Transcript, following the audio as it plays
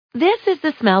This is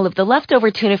the smell of the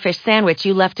leftover tuna fish sandwich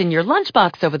you left in your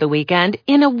lunchbox over the weekend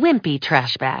in a wimpy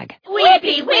trash bag.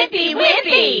 Wimpy, wimpy,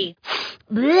 wimpy!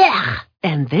 Blech!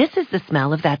 And this is the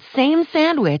smell of that same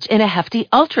sandwich in a hefty,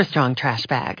 ultra-strong trash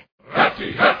bag.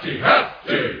 Hefty, hefty,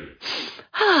 hefty!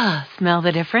 Smell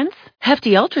the difference?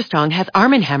 Hefty Ultra Strong has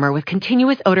Arm & Hammer with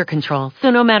continuous odor control,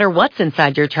 so no matter what's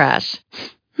inside your trash,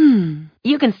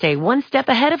 you can stay one step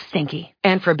ahead of stinky.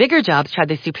 And for bigger jobs, try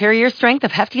the superior strength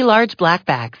of Hefty Large Black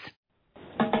Bags.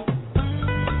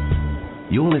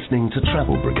 You're listening to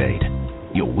Travel Brigade,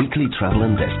 your weekly travel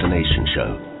and destination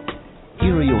show.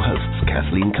 Here are your hosts,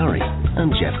 Kathleen Curry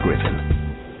and Jeff Griffin.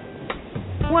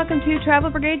 Welcome to Travel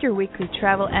Brigade, your weekly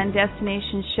travel and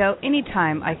destination show.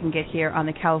 Anytime I can get here on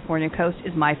the California coast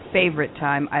is my favorite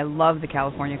time. I love the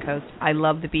California coast. I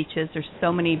love the beaches. There's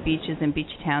so many beaches and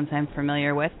beach towns I'm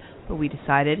familiar with, but we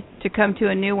decided to come to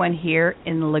a new one here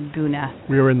in Laguna.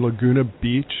 We are in Laguna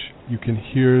Beach. You can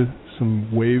hear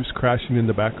some waves crashing in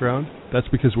the background. That's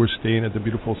because we're staying at the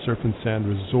beautiful Surf and Sand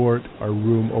Resort. Our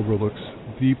room overlooks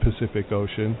the Pacific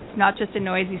Ocean. It's not just a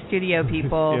noisy studio,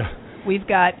 people. Yeah. We've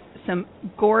got some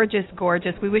gorgeous,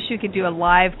 we wish you could do a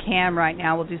live cam right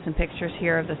now. We'll do some pictures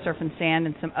here of the surf and sand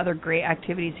and some other great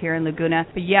activities here in Laguna.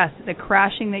 But yes, the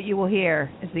crashing that you will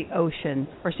hear is the ocean.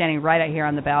 We're standing right out here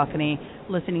on the balcony,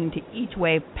 listening to each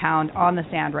wave pound on the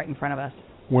sand right in front of us.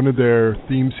 One of their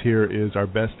themes here is our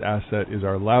best asset is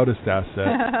our loudest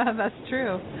asset. That's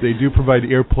true. They do provide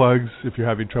earplugs if you're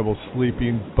having trouble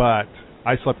sleeping, but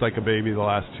I slept like a baby the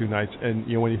last 2 nights. And,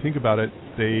 you know, when you think about it,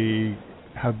 they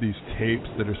have these tapes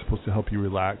that are supposed to help you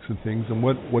relax and things. And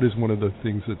what is one of the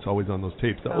things that's always on those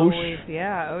tapes? The ocean.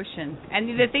 Yeah, ocean. And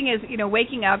the thing is, you know,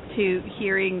 waking up to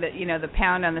hearing that, you know, the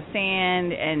pound on the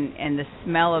sand and the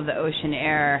smell of the ocean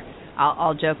air.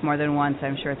 I'll joke more than once,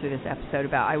 I'm sure, through this episode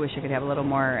about I wish I could have a little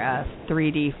more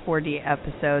 3D, 4D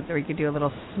episodes where we could do a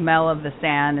little smell of the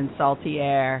sand and salty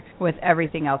air with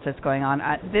everything else that's going on.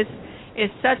 This is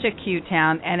such a cute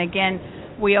town. And again,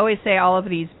 we always say all of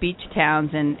these beach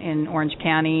towns in Orange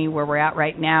County, where we're at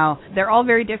right now, they're all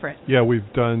very different. Yeah,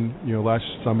 we've done, you know, last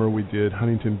summer we did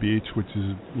Huntington Beach, which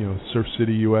is, you know, Surf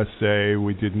City, USA.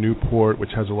 We did Newport,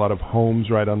 which has a lot of homes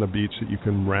right on the beach that you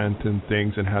can rent and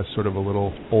things, and has sort of a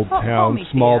little old town,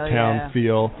 small town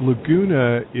feel.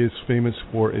 Laguna is famous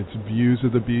for its views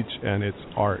of the beach and its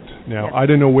art. Now, I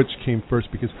don't know which came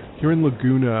first, because here in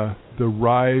Laguna, the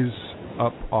rise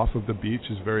up off of the beach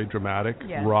is very dramatic.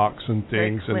 Rocks and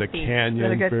things, and the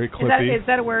canyon, very cliffy. Is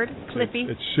that a word? Cliffy?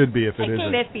 It should be if it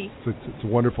isn't. Cliffy. It's a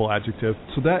wonderful adjective.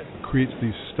 So that creates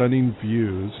these stunning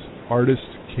views. Artists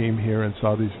came here and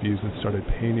saw these views and started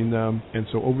painting them. And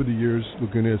so over the years,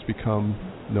 Laguna has become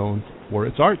known for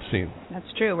its art scene. That's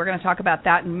true. We're going to talk about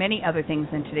that and many other things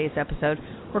in today's episode.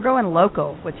 We're going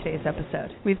local with today's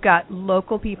episode. We've got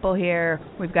local people here.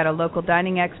 We've got a local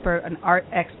dining expert, an art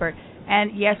expert.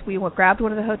 And yes, we grabbed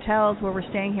one of the hotels where we're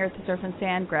staying here at the Surf and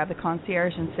Sand, grabbed the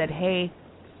concierge and said, hey,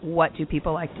 what do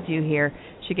people like to do here?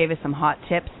 She gave us some hot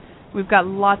tips. We've got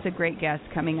lots of great guests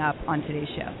coming up on today's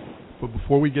show. But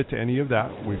before we get to any of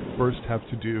that, we first have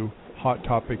to do hot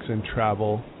topics and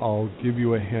travel. I'll give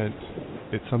you a hint.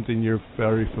 It's something you're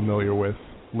very familiar with,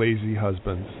 lazy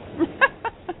husbands.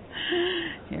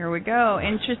 Here we go.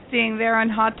 Interesting there on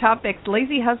Hot Topics.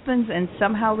 Lazy husbands and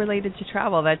somehow related to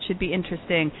travel. That should be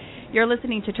interesting. You're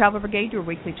listening to Travel Brigade, your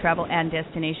weekly travel and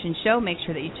destination show. Make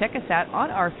sure that you check us out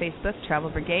on our Facebook, Travel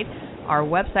Brigade, our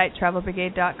website,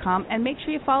 travelbrigade.com, and make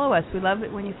sure you follow us. We love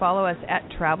it when you follow us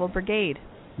at Travel Brigade.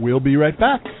 We'll be right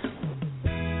back.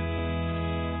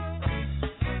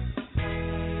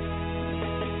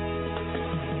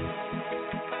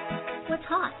 What's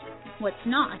hot? What's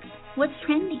not? What's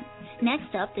trending?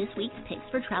 Next up, this week's picks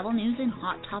for travel news and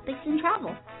hot topics in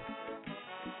travel.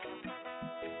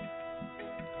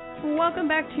 Welcome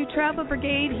back to Travel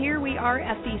Brigade. Here we are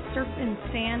at the Surf and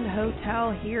Sand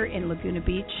Hotel here in Laguna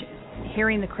Beach,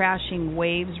 hearing the crashing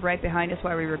waves right behind us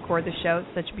while we record the show.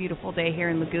 It's such a beautiful day here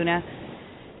in Laguna.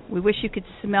 We wish you could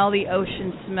smell the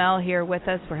ocean smell here with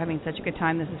us. We're having such a good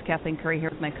time. This is Kathleen Curry here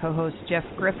with my co-host Jeff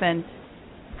Griffin.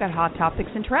 We've got hot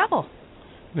topics in travel.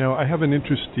 Now, I have an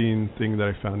interesting thing that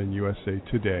I found in USA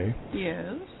Today.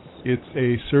 Yes. It's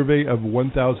a survey of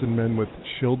 1,000 men with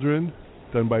children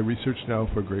done by Research Now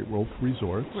for Great Wolf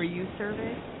Resorts. Were you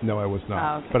surveyed? No, I was not.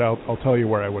 Oh, okay. But I'll tell you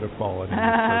where I would have fallen in the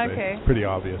survey. Okay. It's pretty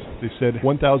obvious. They said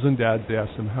 1,000 dads, they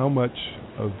asked them, how much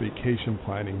of vacation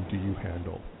planning do you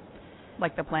handle?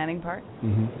 Like the planning part?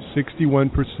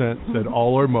 61% said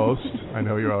all or most. I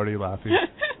know you're already laughing.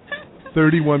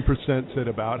 31% said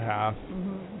about half.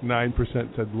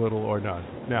 9% said little or none.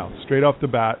 Now, straight off the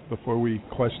bat, before we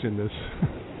question this,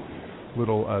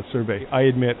 little survey. I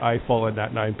admit I fall in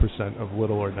that 9% of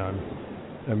little or none.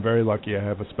 I'm very lucky I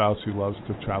have a spouse who loves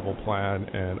to travel plan,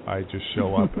 and I just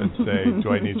show up and say, do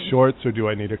I need shorts or do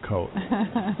I need a coat?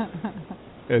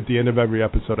 At the end of every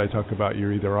episode, I talk about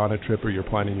you're either on a trip or you're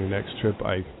planning your next trip.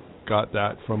 I got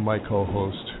that from my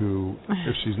co-host who,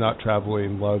 if she's not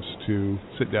traveling, loves to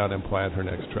sit down and plan her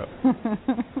next trip.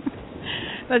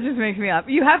 That just makes me laugh.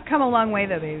 You have come a long way,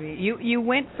 though, baby. You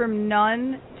went from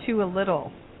none to a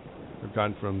little. I've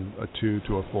gone from a 2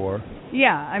 to a 4. Yeah,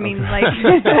 I mean,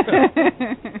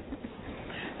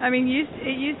 I mean,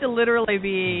 it used to literally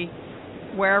be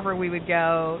wherever we would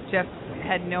go. Jeff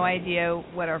had no idea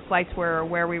what our flights were, or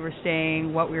where we were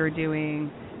staying, what we were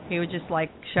doing. He would just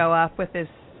show up with this,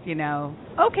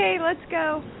 okay, let's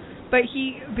go. But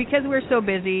because we're so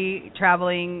busy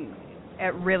traveling,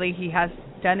 he has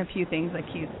done a few things. Like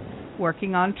he's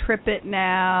working on TripIt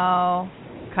now,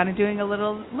 kind of doing a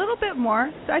little bit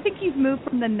more. So I think he's moved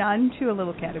from the none to a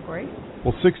little category.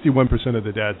 Well, 61% of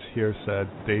the dads here said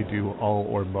they do all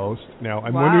or most. Now,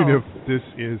 I'm wondering if this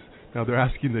is, now they're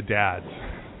asking the dads.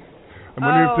 I'm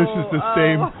wondering if this is the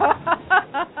same,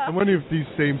 I'm wondering if these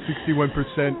same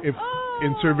 61%, if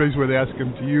in surveys where they ask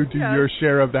them, do you do your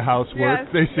share of the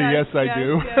housework? They say, yes, I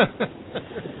do. Yes.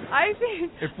 I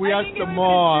think if we ask the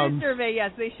moms, survey,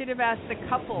 yes, they should have asked the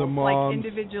couple, the moms,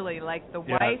 individually, the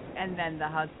wife and then the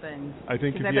husband. I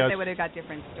think because I bet they would have got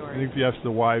different stories. I think if you ask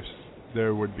the wives,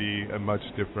 there would be a much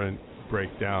different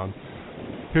breakdown.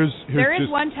 There is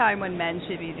one time when men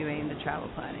should be doing the travel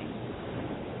planning,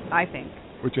 I think.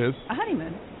 Which is? A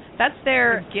honeymoon. That's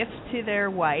their gift to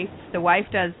their wife. The wife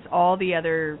does all the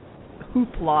other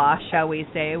hoopla, shall we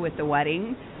say, with the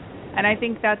wedding. And I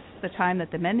think that's the time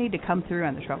that the men need to come through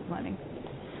on the travel planning.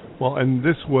 Well, and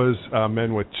this was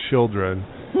men with children,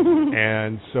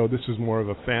 and so this was more of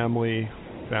a family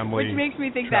Which makes me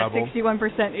think travel. That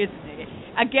 61% is,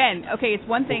 again, okay, it's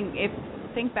one thing,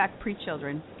 think back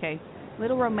pre-children, okay,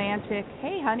 little romantic,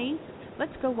 hey, honey,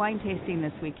 let's go wine tasting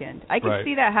this weekend. I could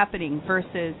see that happening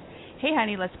versus, hey,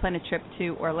 honey, let's plan a trip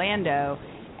to Orlando,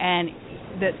 and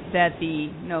that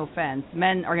no offense,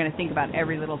 men are going to think about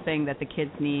every little thing that the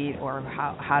kids need or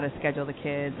how to schedule the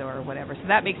kids or whatever. So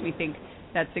that makes me think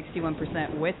that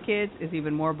 61% with kids is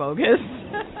even more bogus.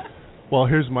 Well,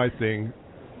 here's my thing.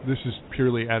 This is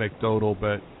purely anecdotal,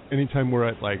 but anytime we're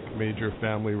at major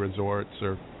family resorts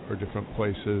or different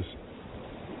places,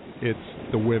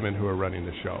 it's the women who are running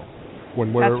the show.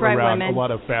 When we're around women. A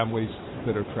lot of families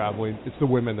that are traveling, it's the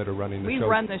women that are running the show. We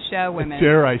run the show, women.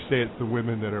 Dare I say it's the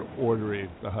women that are ordering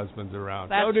the husbands around.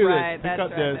 That's do right. This. Pick up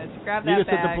this. Grab that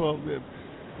bag.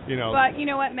 But you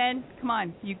know what, men? Come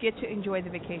on. You get to enjoy the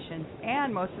vacations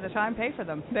and most of the time pay for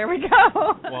them. There we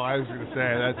go. Well, I was going to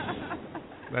say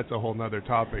that's a whole nother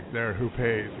topic there. Who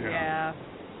pays? Yeah.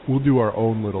 We'll do our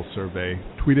own little survey.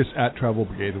 Tweet us at Travel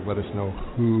Brigade and let us know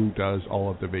who does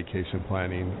all of the vacation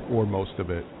planning or most of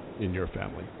it in your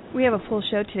family. We have a full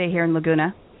show today here in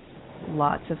Laguna.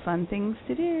 Lots of fun things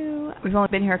to do. We've only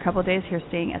been here a couple of days here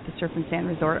staying at the Surf and Sand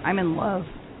Resort. I'm in love.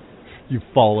 You've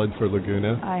fallen for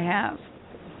Laguna. I have.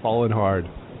 Fallen hard.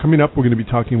 Coming up, we're going to be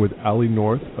talking with Allie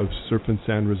North of Surf and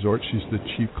Sand Resort. She's the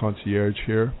chief concierge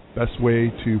here. Best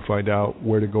way to find out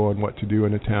where to go and what to do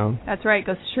in a town. That's right.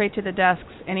 Go straight to the desks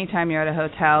anytime you're at a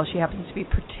hotel. She happens to be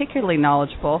particularly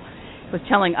knowledgeable. Was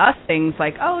telling us things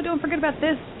like, oh, don't forget about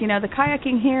this, the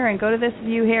kayaking here and go to this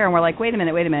view here. And we're like, wait a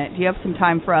minute. Do you have some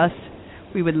time for us?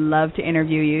 We would love to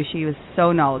interview you. She was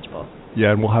so knowledgeable.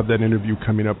 Yeah, and we'll have that interview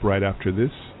coming up right after this.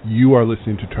 You are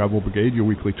listening to Travel Brigade, your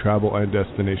weekly travel and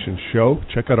destination show.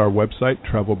 Check out our website,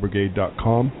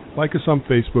 travelbrigade.com. Like us on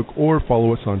Facebook or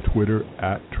follow us on Twitter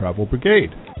at Travel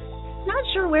Brigade. Not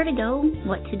sure where to go,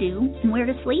 what to do, and where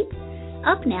to sleep?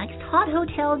 Up next, hot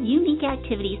hotels, unique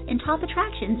activities, and top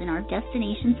attractions in our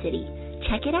destination city.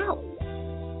 Check it out.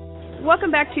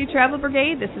 Welcome back to Travel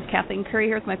Brigade. This is Kathleen Curry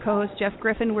here with my co-host Jeff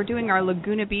Griffin. We're doing our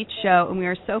Laguna Beach show, and we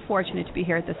are so fortunate to be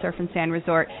here at the Surf and Sand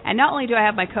Resort. And not only do I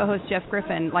have my co-host Jeff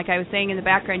Griffin, like I was saying in the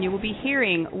background, you will be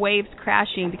hearing waves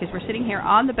crashing because we're sitting here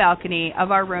on the balcony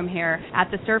of our room here at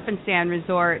the Surf and Sand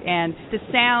Resort. And the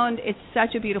sound, it's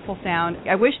such a beautiful sound.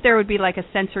 I wish there would be a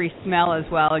sensory smell as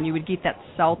well, and you would get that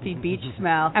salty beach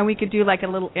smell, and we could do a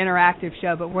little interactive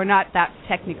show, but we're not that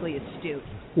technically astute.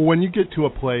 Well, when you get to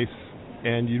a place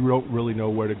and you don't really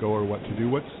know where to go or what to do,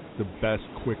 what's the best,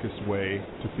 quickest way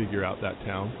to figure out that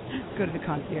town? Go to the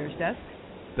concierge desk.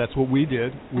 That's what we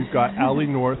did. We've got Allie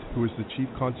North, who is the chief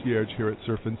concierge here at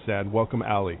Surf and Sand. Welcome,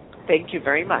 Allie. Thank you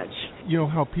very much. You know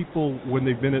how people, when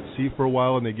they've been at sea for a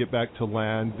while and they get back to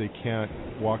land, they can't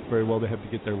walk very well. They have to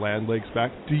get their land legs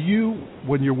back. Do you,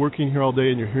 when you're working here all day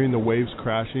and you're hearing the waves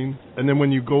crashing, and then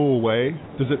when you go away,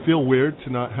 does it feel weird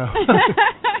to not have...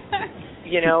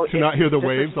 to not hear the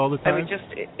waves all the time? I mean, just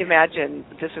imagine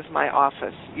this is my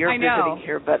office. You're visiting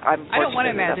here, but I'm fortunate I don't want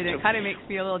to imagine. It kind of makes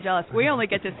me a little jealous. We only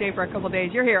get to stay for a couple of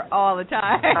days. You're here all the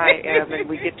time. I am, and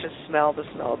we get to smell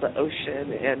the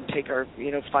ocean and take our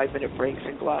 5-minute breaks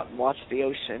and go out and watch the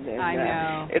ocean. And, I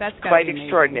know. It's That's quite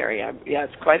extraordinary.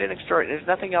 It's quite an extraordinary. There's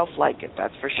nothing else like it,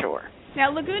 that's for sure. Now,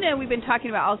 Laguna, we've been talking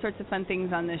about all sorts of fun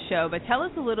things on this show, but tell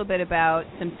us a little bit about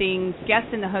some things, guests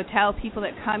in the hotel, people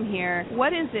that come here.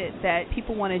 What is it that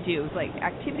people want to do? Like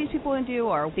activities people want to do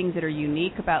or things that are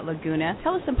unique about Laguna?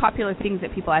 Tell us some popular things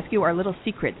that people ask you or little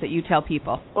secrets that you tell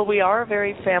people. Well, we are a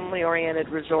very family-oriented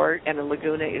resort, and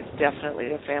Laguna is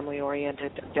definitely a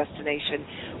family-oriented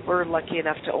destination. We're lucky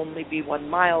enough to only be 1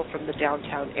 mile from the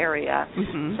downtown area,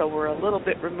 so we're a little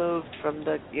bit removed from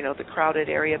the crowded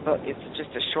area, but it's just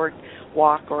a short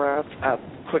walk or a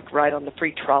quick ride on the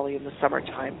free trolley in the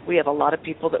summertime. We have a lot of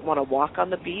people that want to walk on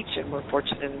the beach, and we're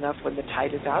fortunate enough when the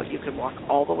tide is out, you can walk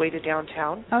all the way to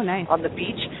downtown. Oh, nice. On the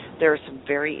beach, there are some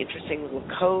very interesting little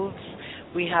coves.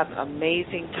 We have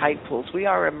amazing tide pools. We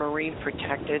are a marine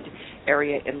protected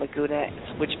area in Laguna,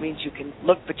 which means you can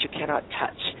look but you cannot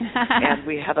touch. And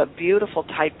we have a beautiful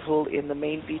tide pool in the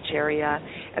main beach area,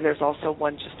 and there's also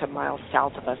one just a mile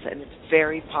south of us, and it's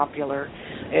very popular.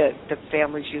 The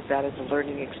families use that as a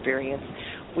learning experience.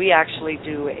 We actually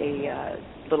do a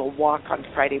little walk on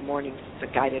Friday mornings. It's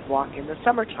a guided walk in the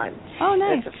summertime. Oh,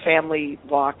 nice. It's a family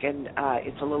walk, and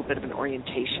it's a little bit of an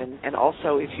orientation. And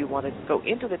also, if you want to go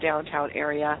into the downtown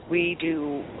area, we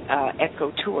do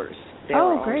eco tours.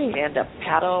 They're great. Stand-up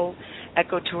paddle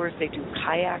eco tours. They do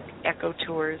kayak eco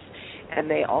tours. And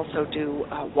they also do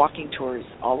walking tours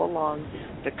all along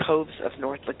the coves of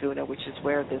North Laguna, which is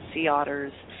where the sea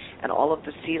otters and all of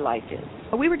the sea life is.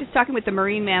 We were just talking with the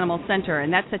Marine Mammal Center,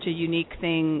 and that's such a unique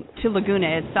thing to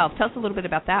Laguna itself. Tell us a little bit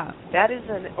about that. That is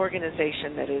an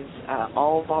organization that is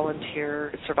all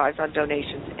volunteer, survives on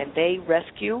donations, and they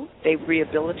rescue, they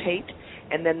rehabilitate,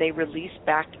 and then they release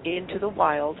back into the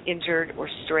wild injured or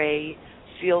stray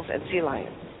seals and sea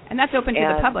lions. And that's open to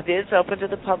the public. It is open to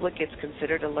the public. It's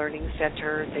considered a learning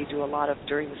center. They do a lot of,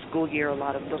 during the school year, a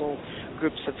lot of little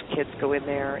groups of kids go in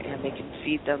there and they can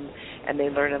feed them and they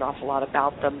learn an awful lot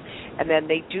about them. And then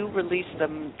they do release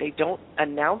them. They don't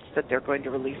announce that they're going to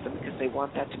release them because they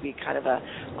want that to be kind of a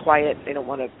quiet, they don't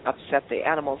want to upset the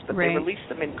animals, but they release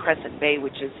them in Crescent Bay,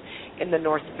 which is in the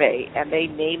North Bay, and they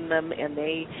name them, and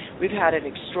we've had an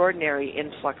extraordinary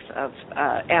influx of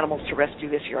animals to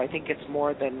rescue this year. I think it's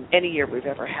more than any year we've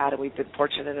ever had, and we've been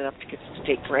fortunate enough to get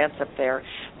state grants up there.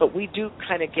 But we do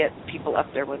kind of get people up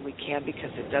there when we can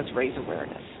because it does raise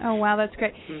awareness. Oh, wow, that's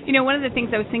great. Mm-hmm. You know, one of the things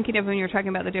I was thinking of when you were talking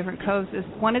about the different coves is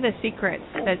one of the secrets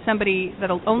that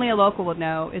only a local would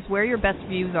know is where your best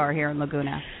views are here in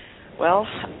Laguna. Well,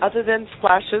 other than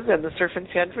Splashes and the Surf and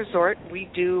Sand Resort, we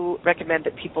do recommend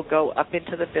that people go up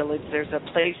into the village. There's a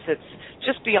place that's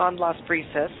just beyond Las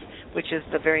Brisas, which is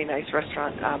the very nice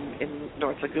restaurant in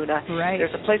North Laguna. Right.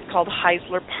 There's a place called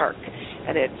Heisler Park,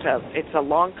 and it's a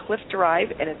long cliff drive,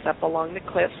 and it's up along the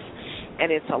cliffs,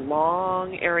 and it's a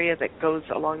long area that goes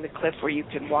along the cliff where you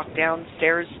can walk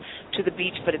downstairs to the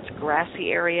beach, but it's a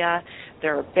grassy area.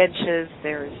 There are benches.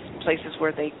 There's places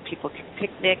where people can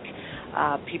picnic.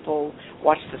 People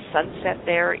watch the sunset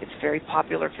there. It's very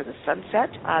popular for the sunset.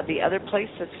 The other place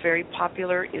that's very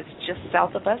popular is just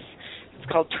south of us.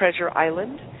 It's called Treasure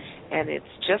Island, and it's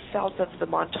just south of the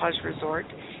Montage Resort,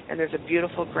 and there's a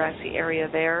beautiful grassy area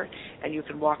there, and you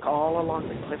can walk all along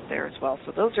the cliff there as well.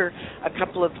 So those are a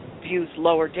couple of views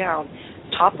lower down.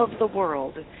 Top of the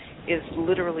world is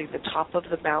literally the top of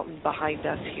the mountain behind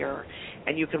us here,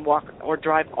 and you can walk or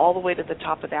drive all the way to the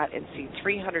top of that and see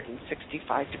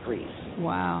 365 degrees.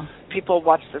 Wow. People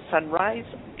watch the sunrise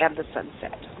and the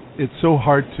sunset. It's so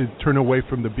hard to turn away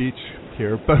from the beach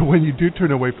here, but when you do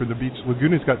turn away from the beach,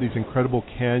 Laguna's got these incredible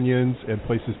canyons and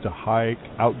places to hike,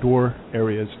 outdoor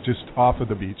areas just off of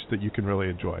the beach that you can really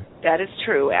enjoy. That is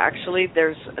true. Actually,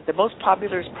 the most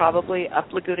popular is probably up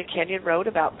Laguna Canyon Road,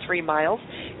 about 3 miles.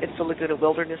 It's the Laguna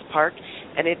Wilderness Park,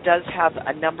 and it does have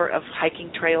a number of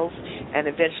hiking trails, and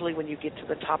eventually when you get to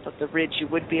the top of the ridge, you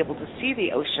would be able to see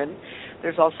the ocean.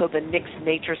 There's also the Nix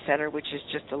Nature Center, which is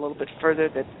just a little bit further,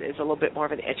 that is a little bit more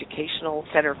of an educational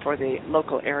center for the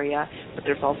local area, but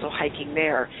there's also hiking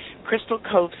there. Crystal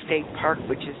Cove State Park,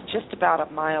 which is just about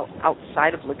a mile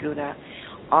outside of Laguna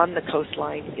on the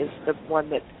coastline, is the one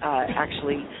that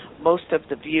actually most of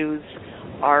the views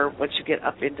are, once you get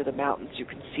up into the mountains, you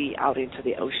can see out into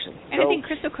the ocean. And so I think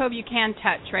Crystal Cove you can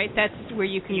touch, right? That's where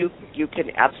you can... You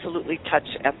can absolutely touch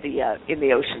at the in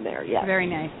the ocean there, yes. Very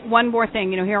nice. One more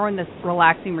thing, here on this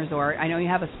relaxing resort, I know you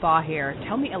have a spa here.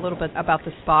 Tell me a little bit about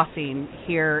the spa scene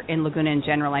here in Laguna in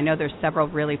general. I know there's several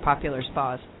really popular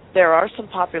spas. There are some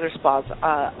popular spas.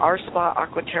 Our spa,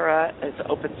 Aquaterra, is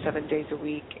open 7 days a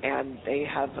week, and they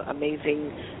have amazing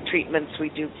treatments. We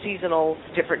do seasonal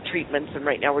different treatments, and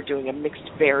right now we're doing a mixed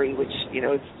berry, which,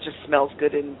 it just smells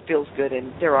good and feels good.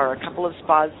 And there are a couple of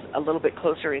spas a little bit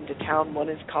closer into town. One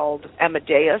is called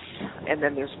Amadeus, and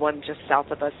then there's one just south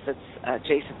of us that's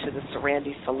adjacent to the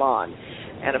Sarandi Salon.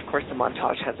 And, of course, the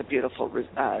Montage has a beautiful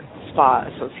spa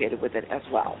associated with it as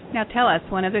well. Now, tell us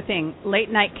one other thing.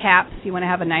 Late night caps, you want to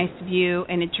have a nice view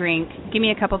and a drink. Give me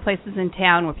a couple places in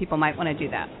town where people might want to do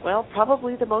that. Well,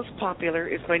 probably the most popular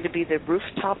is going to be the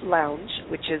Rooftop Lounge,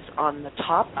 which is on the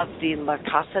top of the La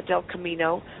Casa del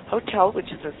Camino Hotel, which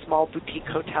is a small boutique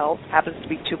hotel. Happens to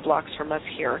be 2 blocks from us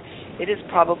here. It is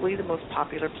probably the most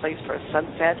popular place for a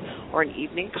sunset or an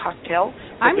evening cocktail.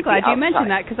 I'm glad you mentioned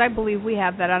that because I believe we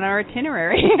have that on our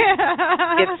itinerary.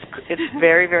 It's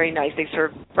very, very nice. They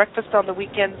serve breakfast on the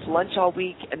weekends, lunch all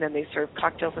week, and then they serve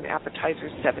cocktails and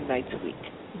appetizers 7 nights a week.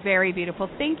 Very beautiful.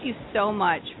 Thank you so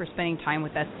much for spending time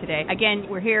with us today. Again,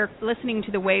 we're here listening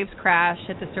to the waves crash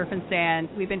at the Surf and Sand.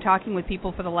 We've been talking with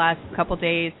people for the last couple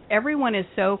days. Everyone is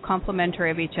so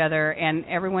complimentary of each other, and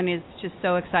everyone is just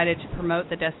so excited to promote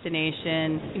the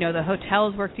destination. The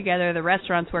hotels work together, the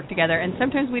restaurants work together, and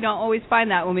sometimes we don't always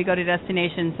find that when we go to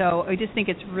destinations. So I just think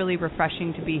it's really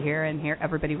refreshing to be here and hear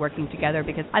everybody working together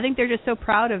because I think they're just so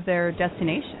proud of their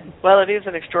destination. Well, it is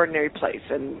an extraordinary place,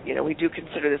 and, we do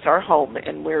consider this our home,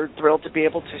 and we're thrilled to be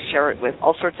able to share it with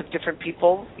all sorts of different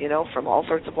people, from all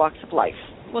sorts of walks of life.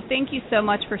 Well, thank you so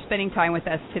much for spending time with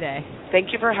us today.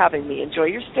 Thank you for having me. Enjoy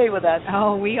your stay with us.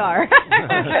 Oh, we are.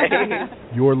 Okay.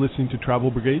 You're listening to Travel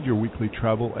Brigade, your weekly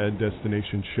travel and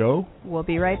destination show. We'll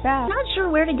be right back. Not sure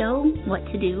where to go, what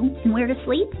to do, and where to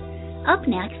sleep? Up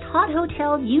next, hot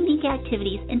hotels, unique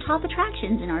activities, and top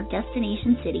attractions in our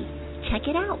destination city. Check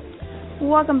it out.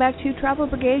 Welcome back to Travel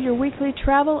Brigade, your weekly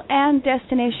travel and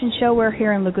destination show. We're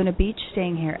here in Laguna Beach,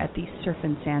 staying here at the Surf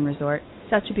and Sand Resort.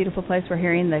 Such a beautiful place. We're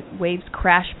hearing the waves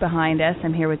crash behind us.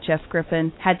 I'm here with Jeff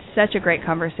Griffin. Had such a great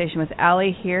conversation with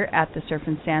Allie here at the Surf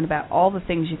and Sand about all the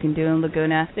things you can do in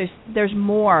Laguna. There's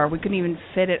more. We couldn't even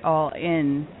fit it all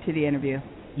in to the interview.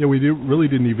 Yeah, we really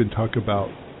didn't even talk about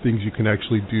things you can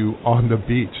actually do on the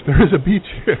beach. There is a beach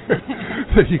here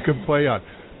that you can play on.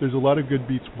 There's a lot of good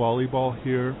beach volleyball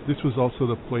here. This was also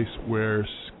the place where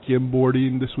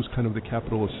skimboarding, this was kind of the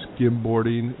capital of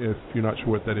skimboarding. If you're not sure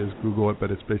what that is, Google it,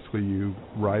 but it's basically you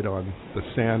ride on the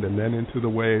sand and then into the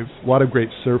waves. A lot of great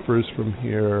surfers from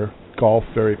here. Golf,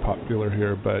 very popular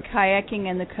here, but... Kayaking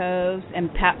in the coves, and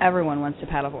everyone wants to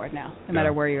paddleboard now, no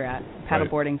matter where you're at.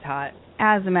 Paddleboarding's hot.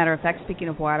 As a matter of fact, speaking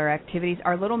of water activities,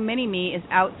 our little mini-me is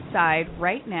outside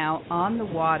right now on the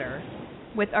water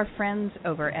with our friends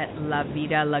over at La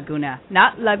Vida Laguna.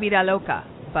 Not La Vida Loca,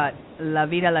 but La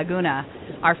Vida Laguna.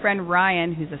 Our friend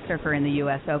Ryan, who's a surfer in the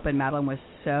U.S. Open, Madeline was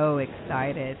so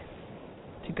excited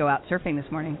to go out surfing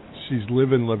this morning. She's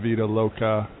living La Vida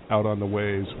Loca out on the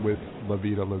waves with La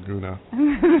Vida Laguna.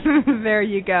 There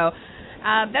you go.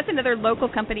 That's another local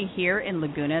company here in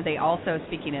Laguna. They also,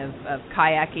 speaking of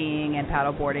kayaking and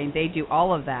paddleboarding, they do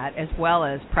all of that, as well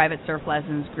as private surf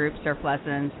lessons, group surf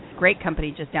lessons. Great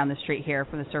company just down the street here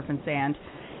from the Surf and Sand.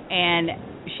 And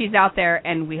she's out there,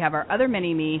 and we have our other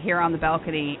mini-me here on the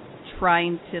balcony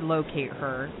trying to locate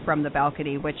her from the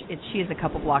balcony, which she is a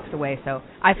couple blocks away. So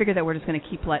I figure that we're just going to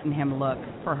keep letting him look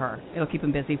for her. It'll keep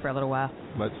him busy for a little while.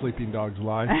 Let sleeping dogs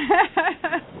lie.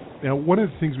 Now, one of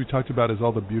the things we talked about is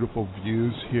all the beautiful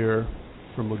views here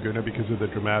from Laguna because of the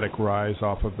dramatic rise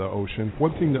off of the ocean.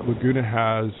 One thing that Laguna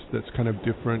has that's kind of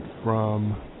different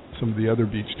from some of the other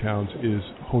beach towns is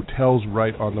hotels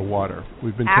right on the water.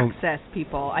 We've been access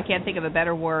people. I can't think of a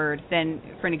better word than,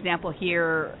 for an example,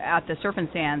 here at the Surf and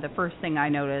Sand, the first thing I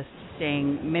noticed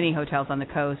staying many hotels on the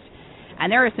coast,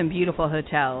 and there are some beautiful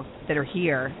hotels that are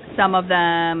here. Some of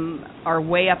them are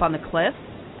way up on the cliffs,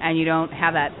 and you don't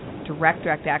have that direct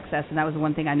access, and that was the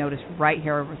one thing I noticed right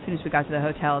here as soon as we got to the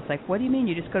hotel. It's like, what do you mean?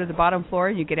 You just go to the bottom floor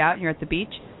and you get out and you're at the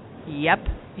beach? Yep,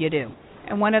 you do.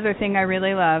 And one other thing I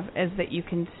really love is that you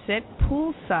can sit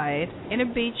poolside in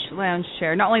a beach lounge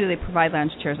chair. Not only do they provide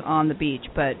lounge chairs on the beach,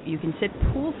 but you can sit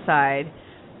poolside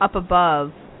up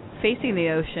above, facing the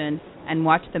ocean, and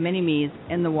watch the mini-me's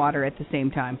in the water at the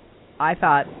same time. I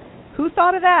thought, who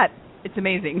thought of that? It's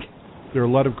amazing. There are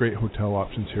a lot of great hotel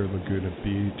options here at Laguna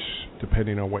Beach,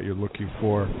 depending on what you're looking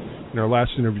for. In our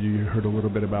last interview, you heard a little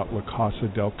bit about La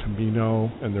Casa del Camino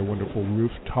and their wonderful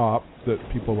rooftop that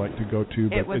people like to go to,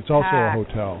 but it's also a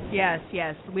hotel. Yes.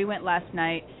 We went last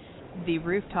night. The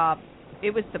rooftop,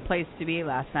 it was the place to be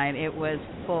last night. It was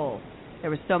full. There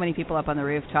were so many people up on the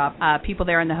rooftop. People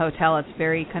there in the hotel, it's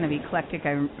very kind of eclectic.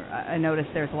 I noticed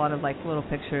there's a lot of like little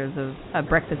pictures of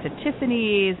breakfast at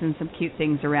Tiffany's and some cute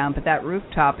things around, but that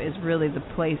rooftop is really the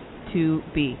place to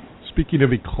be. Speaking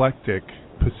of eclectic,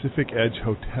 Pacific Edge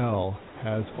Hotel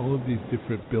has all of these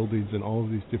different buildings and all of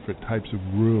these different types of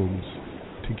rooms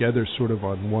together sort of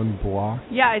on one block.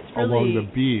 Yeah, it's really along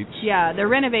the beach. Yeah, they're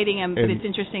renovating them, but it's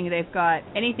interesting. They've got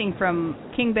anything from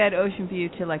king bed, ocean view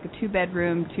to like a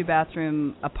 2-bedroom,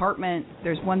 2-bathroom apartment.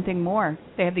 There's one thing more.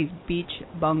 They have these beach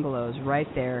bungalows right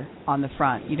there on the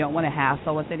front. You don't want to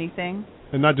hassle with anything.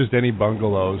 And not just any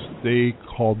bungalows. They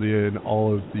called in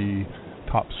all of the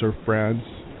top surf brands.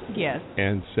 Yes.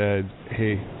 And said,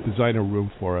 hey, design a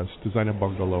room for us, design a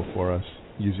bungalow for us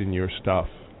using your stuff.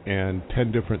 And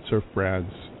 10 different surf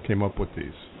brands came up with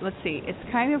these. Let's see.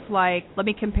 It's kind of like, let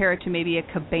me compare it to maybe a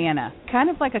cabana.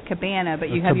 Kind of like a cabana, but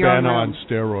you have your own room. Cabana on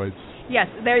steroids. Yes,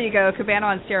 there you go, cabana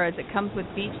on steroids. It comes with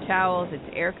beach towels.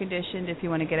 It's air conditioned if you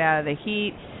want to get out of the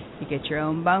heat. You get your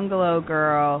own bungalow,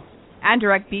 girl. And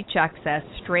direct beach access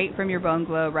straight from your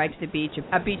bungalow right to the beach.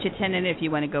 A beach attendant if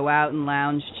you want to go out and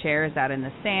lounge, chairs out in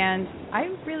the sand. I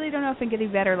really don't know if it can get any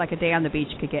better, like a day on the beach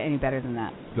could get any better than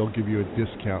that. They'll give you a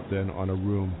discount then on a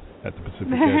room at the Pacific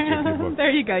Edge.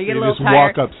 There you go. You get a little little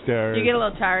tired. Walk upstairs. You get a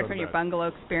little tired from your bungalow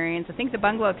experience. I think the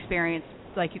bungalow experience,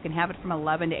 like you can have it from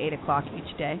 11 to 8 o'clock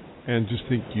each day. And just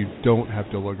think you don't have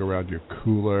to lug around your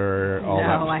cooler, all that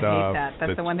stuff. No, I hate that.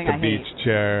 That's the one thing I hate. The beach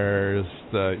chairs.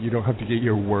 You don't have to get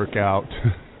your workout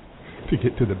to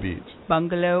get to the beach.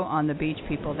 Bungalow on the beach,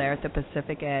 people there at the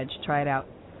Pacific Edge. Try it out.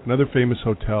 Another famous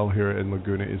hotel here in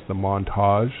Laguna is the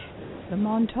Montage. The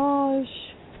Montage.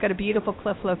 It's got a beautiful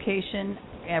cliff location.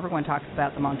 Everyone talks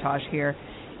about the Montage here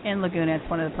in Laguna. It's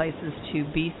one of the places to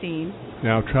be seen.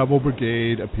 Now, Travel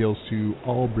Brigade appeals to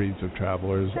all breeds of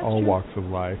travelers, That's all true. walks of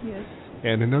life. Yes.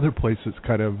 And another place that's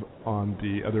kind of on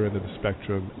the other end of the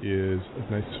spectrum is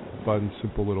a nice, fun,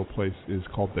 simple little place is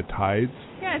called the Tides.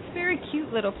 Yeah, it's a very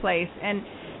cute little place. And,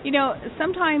 you know,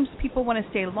 sometimes people want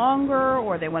to stay longer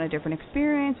or they want a different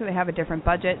experience or they have a different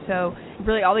budget. So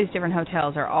really all these different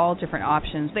hotels are all different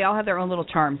options. They all have their own little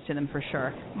charms to them for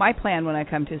sure. My plan when I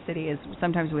come to a city is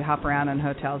sometimes we hop around on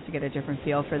hotels to get a different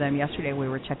feel for them. Yesterday we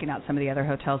were checking out some of the other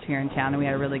hotels here in town and we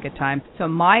had a really good time. So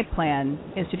my plan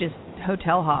is to just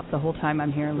hotel hop the whole time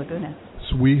I'm here in Laguna.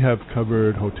 So we have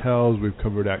covered hotels, we've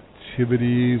covered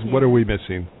activities. Yeah. What are we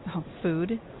missing? Oh,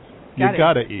 food. You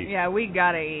gotta eat. Yeah, we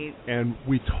gotta eat. And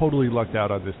we totally lucked out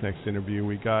on this next interview.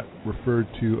 We got referred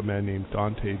to a man named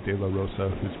Dante De La Rosa,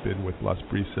 who's been with Las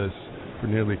Brisas for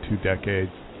nearly 2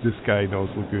 decades. This guy knows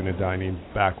Laguna dining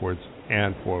backwards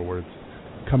and forwards.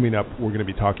 Coming up, we're going to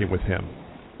be talking with him.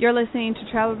 You're listening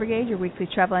to Travel Brigade, your weekly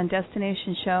travel and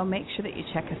destination show. Make sure that you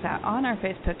check us out on our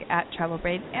Facebook at Travel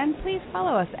Brigade, and please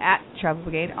follow us at Travel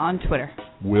Brigade on Twitter.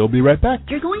 We'll be right back.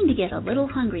 You're going to get a little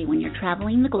hungry when you're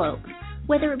traveling the globe.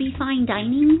 Whether it be fine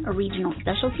dining, a regional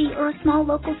specialty, or a small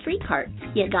local street cart,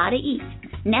 you gotta eat.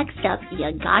 Next up, you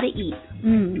gotta eat.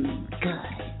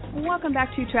 Good. Welcome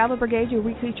back to Travel Brigade, your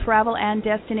weekly travel and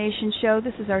destination show.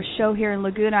 This is our show here in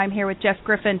Laguna. I'm here with Jeff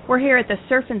Griffin. We're here at the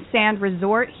Surf and Sand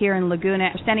Resort here in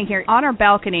Laguna. We're standing here on our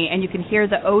balcony, and you can hear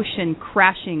the ocean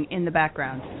crashing in the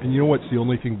background. And you know what's the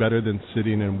only thing better than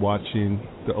sitting and watching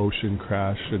the ocean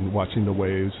crash and watching the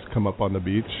waves come up on the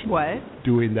beach? What?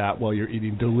 Doing that while you're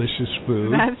eating delicious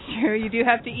food. That's true. You do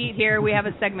have to eat here. We have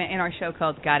a segment in our show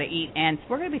called Gotta Eat, and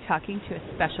we're going to be talking to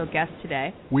a special guest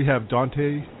today. We have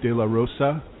Dante De La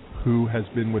Rosa, who has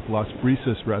been with Las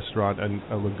Brisas Restaurant and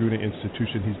a Laguna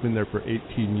institution. He's been there for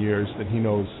 18 years, and he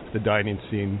knows the dining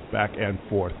scene back and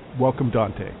forth. Welcome,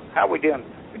 Dante. How are we doing?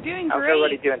 We're doing How's great.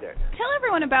 everybody doing there? Tell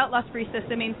everyone about Las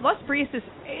Brisas. I mean, Las Brisas,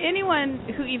 anyone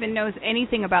who even knows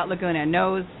anything about Laguna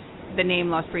knows the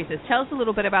name Las Brisas. Tell us a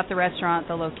little bit about the restaurant,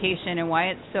 the location, and why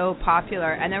it's so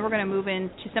popular. And then we're going to move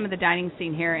into some of the dining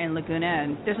scene here in Laguna.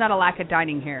 And there's not a lack of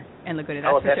dining here in Laguna,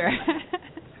 that's for sure.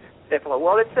 Definitely.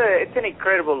 Well, it's an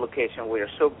incredible location. We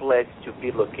are so blessed to be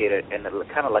located in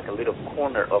kind of like a little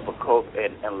corner of a cove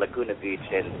in Laguna Beach.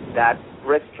 And that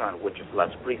restaurant, which is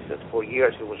Las Brisas, for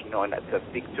years it was known as the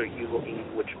Victor Hugo Inn,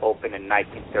 which opened in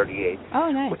 1938.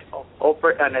 Oh, nice. Which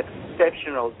offered an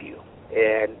exceptional view.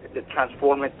 And they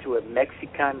transformed it to a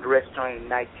Mexican restaurant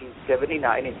in 1979,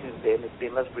 and since then it's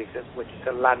been Las Brisas, which is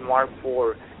a landmark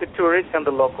for the tourists and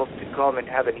the locals to come and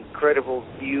have an incredible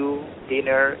view,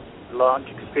 dinner, lunch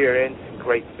experience,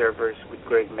 great servers with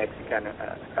great Mexican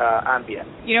ambience.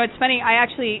 You know, it's funny. I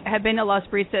actually have been to Las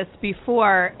Brisas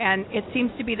before, and it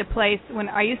seems to be the place when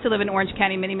I used to live in Orange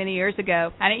County many, many years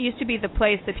ago, and it used to be the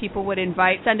place that people would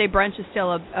invite. Sunday brunch is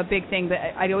still a big thing, but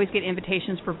I'd always get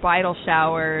invitations for bridal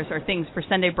showers or things for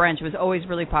Sunday brunch. It was always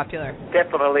really popular.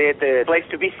 Definitely the place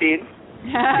to be seen.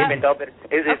 Even though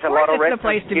it's a lot of restaurants. It's the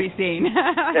place to be seen.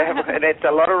 And it's a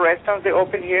lot of restaurants they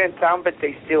open here in town, but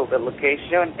they still, the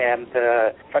location and the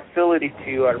facility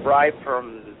to arrive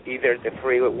from either the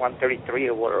freeway 133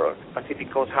 or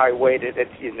Pacific Coast Highway,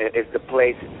 is the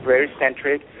place. It's very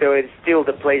centric, so it's still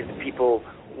the place that people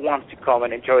want to come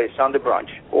and enjoy a Sunday brunch.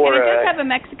 Or, and it does have a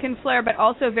Mexican flair, but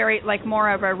also very, like,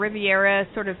 more of a Riviera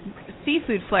sort of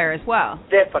seafood flair as well.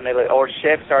 Definitely. Our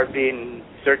chefs are being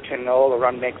searching all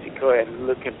around Mexico and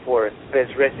looking for best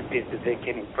recipes that they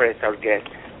can impress our guests.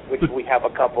 We have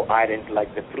a couple items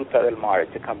like the fruta del mar.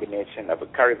 It's a combination of a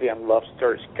Caribbean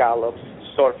lobster, scallops,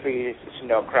 swordfish,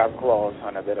 snow crab claws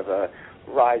on a bit of a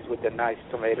rice with a nice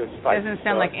tomato spice. Doesn't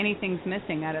sound like anything's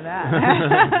missing out of that.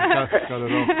 Not at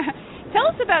all. Tell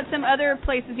us about some other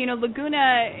places. You know,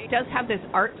 Laguna does have this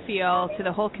art feel to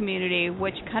the whole community,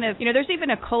 which kind of, you know, there's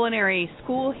even a culinary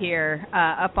school here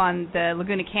up on the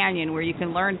Laguna Canyon where you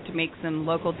can learn to make some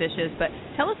local dishes. But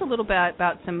tell us a little bit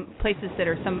about some places that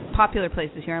are some popular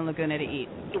places here in Laguna to eat.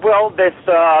 Well,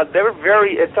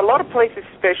 it's a lot of places,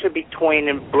 especially between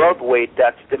Broadway,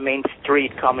 that's the main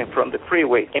street coming from the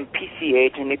freeway, and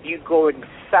PCH. And if you go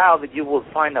south, you will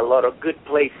find a lot of good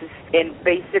places and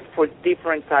basic for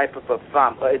different type of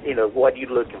what you're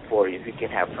looking for. If you can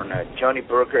have from Johnny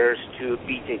Burgers to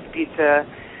BJ's Pizza,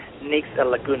 Nick's at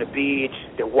Laguna Beach,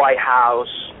 the White House,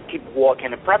 keep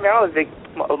walking. And primarily,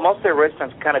 most of the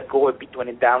restaurants kind of go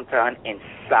between downtown and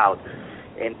south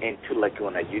into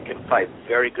Laguna. You can find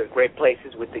very good, great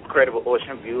places with incredible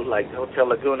ocean view like Hotel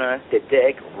Laguna, the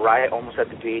deck right almost at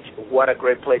the beach. What a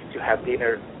great place to have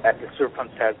dinner at the Surf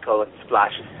and Sanco and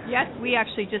Splashes. Yes, we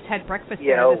actually just had breakfast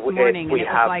there this morning, and it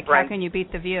was like, how can you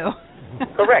beat the view?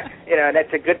 Correct. And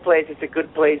that's a good place. It's a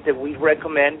good place that we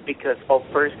recommend because it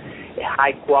offers a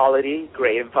high quality,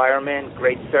 great environment,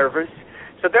 great service.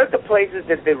 So they're the places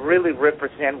that they really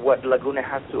represent what Laguna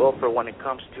has to offer when it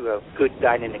comes to a good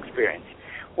dining experience.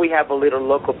 We have a little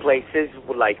local places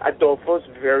like Adolfo's,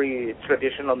 very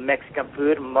traditional Mexican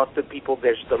food. Most of the people,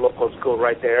 the locals go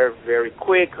right there very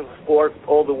quick. Or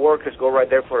all the workers go right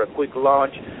there for a quick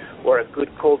lunch or a good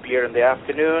cold beer in the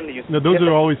afternoon. Now, those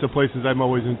are always the places I'm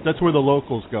always in. That's where the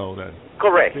locals go then.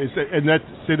 Correct.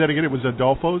 Say that again, it was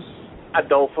Adolfo's?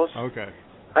 Adolfo's. Okay.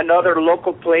 Another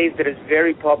local place that is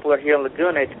very popular here in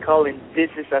Laguna, it's called This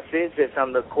Is Asís. It's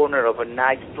on the corner of a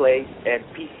nice place and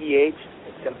PCH.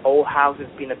 It's an old house.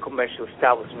 It's been a commercial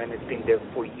establishment. It's been there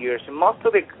for years. And most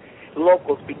of the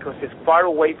locals, because it's far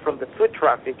away from the foot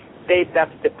traffic,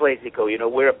 that's the place they go. You know,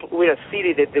 we're a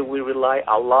city that we rely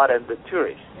a lot on the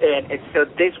tourists. And so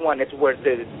this one is where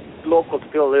the locals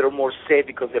feel a little more safe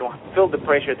because they don't feel the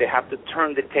pressure. They have to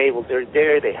turn the table. They're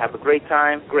there. They have a great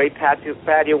time, great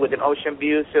patio with an ocean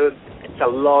view. So it's a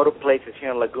lot of places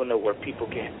here in Laguna where people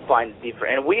can find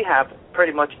different. And we have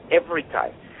pretty much every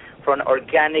type, from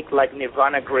organic like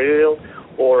Nirvana Grill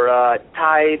or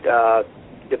Thai,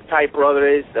 the Thai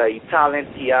brothers, Italian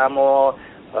Ti Amo,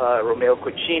 Romeo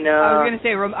Cucina. I was going to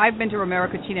say, I've been to Romeo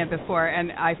Cucina before,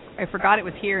 and I forgot it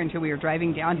was here until we were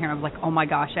driving down here. I was like, oh my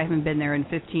gosh, I haven't been there in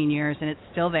 15 years, and it's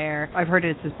still there. I've heard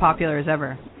it's as popular as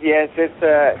ever. Yes,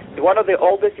 it's one of the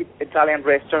oldest Italian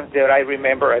restaurants that I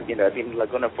remember. I've been in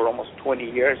Laguna for almost 20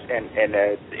 years, and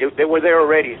they were there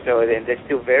already, so they're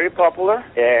still very popular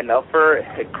and offer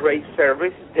a great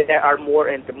service. They are more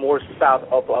south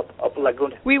of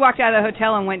Laguna. We walked out of the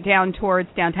hotel and went down towards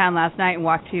downtown last night and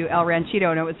walked to El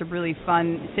Ranchito, and it was a really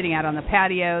fun sitting out on the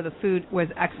patio. The food was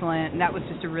excellent, and that was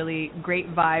just a really great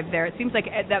vibe there. It seems like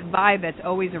that vibe that's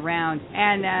always around.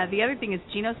 And the other thing is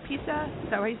Gino's Pizza.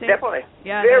 Is that what you say? Definitely.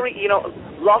 Yeah. Very,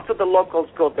 lots of the locals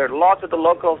go there. Lots of the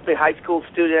locals, the high school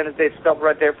students, they stop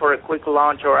right there for a quick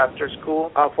lunch or after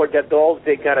school. For the adults,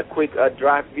 they got a quick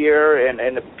draft beer and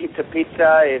a pizza,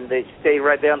 and they stay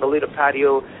right there on the little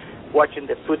patio watching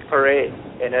the food parade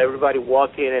and everybody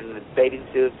walking in bathing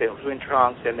suits and swim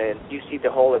trunks, and then you see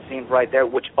the whole scene right there,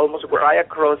 which almost right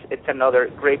across, it's another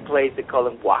great place. They call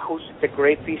them Wahoo's. It's a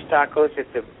great fish tacos. It's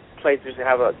a place that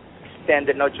have a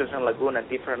extended, not just in Laguna,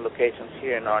 different locations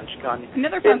here in Orange County.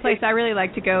 Another fun place I really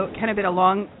like to go, kind of been a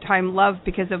long-time love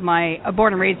because of my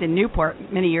born and raised in Newport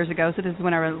many years ago, so this is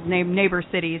when I was named neighbor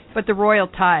cities, but the Royal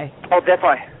Thai. Oh,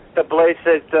 definitely. The place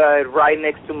is right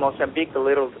next to Mozambique, the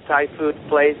little Thai food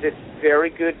place. It's very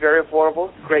good, very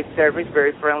affordable, great service,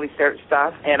 very friendly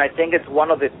staff. And I think it's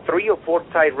one of the 3 or 4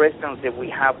 Thai restaurants that we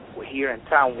have here in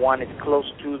town. One is close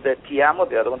to the Tiamo,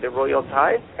 the other one, the Royal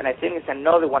Thai. And I think it's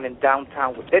another one in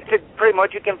downtown. It's pretty much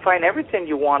you can find everything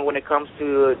you want when it comes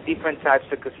to different types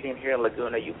of cuisine here in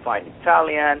Laguna. You find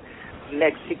Italian,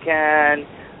 Mexican,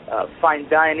 fine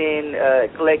dining,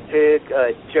 eclectic,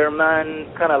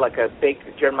 German, kind of like a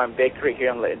German bakery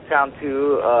here in town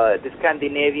too, the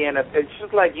Scandinavian. It's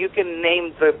just like you can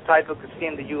name the type of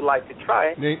cuisine that you like to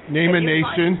try. Name a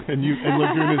nation, and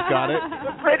Laguna's got it.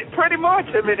 Pretty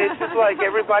much. I mean, it's just like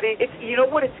everybody. You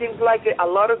know what it seems like? A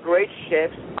lot of great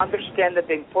chefs understand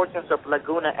the importance of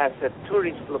Laguna as a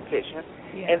tourist location,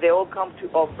 and they all come to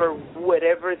offer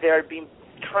whatever they are being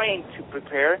trained to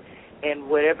prepare, and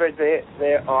whatever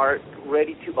they are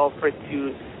ready to offer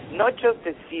to not just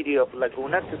the city of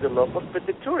Laguna, to the locals, but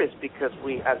the tourists, because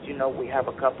we, as you know, we have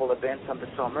a couple events in the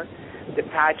summer, the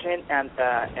pageant and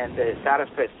the Sada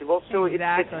Festival. So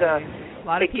exactly. it's a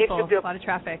lot of people, a lot of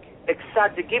traffic.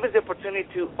 Exactly. Give us the opportunity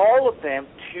to all of them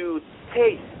to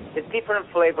taste the different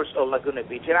flavors of Laguna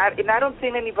Beach. And I don't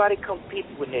think anybody competes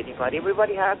with anybody.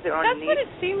 Everybody has their own needs. That's what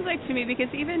it seems like to me, because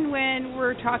even when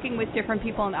we're talking with different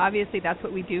people, and obviously that's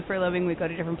what we do for a living, we go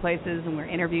to different places and we're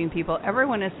interviewing people,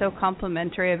 everyone is so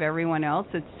complimentary of everyone else.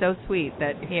 It's so sweet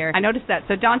that here, I noticed that.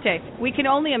 So Dante, we can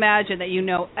only imagine that you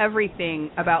know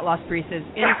everything about Las Brisas,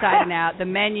 inside and out, the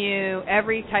menu,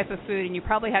 every type of food, and you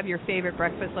probably have your favorite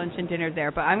breakfast, lunch, and dinner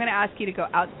there. But I'm going to ask you to go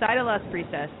outside of Las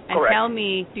Brisas and tell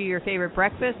me, do your favorite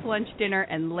breakfast, lunch, dinner,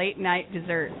 and late-night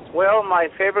dessert. Well, my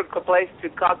favorite place to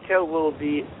cocktail will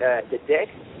be the Deck.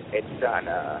 It's on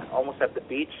almost at the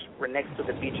beach. We're next to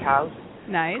the beach house.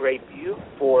 Nice. Great view.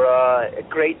 For a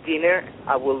great dinner,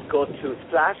 I will go to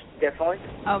Splash, definitely.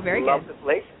 Oh, very love good. The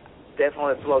place.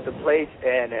 Definitely love the place.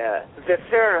 And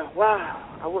dessert, wow.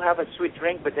 I will have a sweet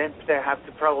drink, but then I have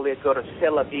to probably go to C'est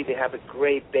La Vie. They have a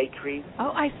great bakery. Oh,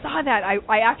 I saw that.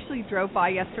 I actually drove by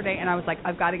yesterday, and I was like,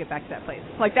 I've got to get back to that place.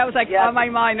 Like, that was like on my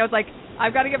mind. I was like,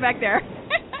 I've got to get back there.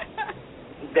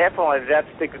 Definitely,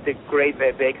 that's the great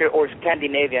bakery. Or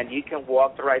Scandinavian. You can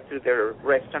walk right through their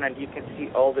restaurant, and you can see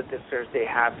all the desserts they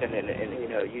have, and you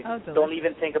know, you don't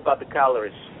even think about the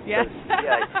calories. Yes.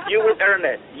 Yeah, you will earn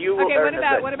it. You will earn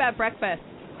it. What about breakfast?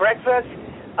 Breakfast?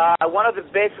 One of the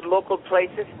best local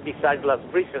places besides Las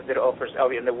Brisas that offers,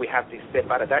 obviously we have to step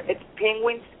out of that. It's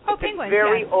Penguins. Oh, Penguins,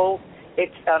 very old.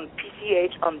 It's on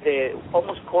PCH on the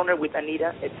almost corner with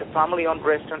Anita. It's a family-owned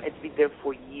restaurant. It's been there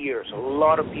for years. A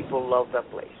lot of people love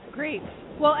that place. Great.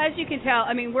 Well, as you can tell,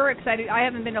 I mean, we're excited. I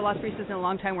haven't been to Las Brisas in a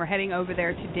long time. We're heading over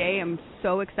there today. I'm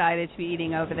so excited to be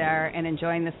eating over there and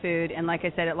enjoying the food. And like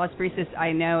I said, at Las Brisas,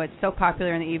 I know it's so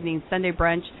popular in the evening. Sunday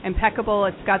brunch, impeccable.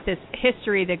 It's got this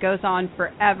history that goes on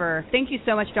forever. Thank you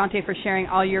so much, Dante, for sharing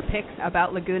all your picks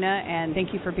about Laguna, and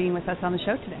thank you for being with us on the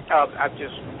show today. I've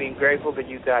just been grateful that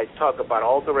you guys talk about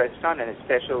all the restaurants, and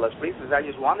especially Las Brisas. I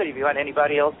just wondered if you had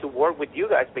anybody else to work with you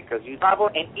guys, because you travel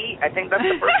and eat. I think that's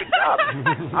the perfect job.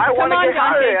 I want to get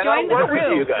hired. Join the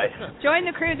crew. With you guys. Join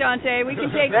the crew, Dante. We can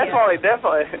take definitely, you.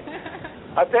 Definitely.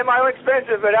 I pay my own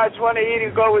expenses, but I just want to eat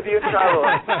and go with you and travel.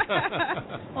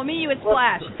 We'll meet you at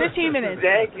Splash. 15 minutes.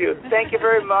 Thank you. Thank you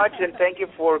very much, and thank you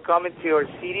for coming to our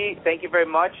city. Thank you very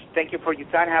much. Thank you for your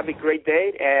time. Have a great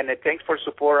day, and thanks for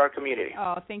support our community.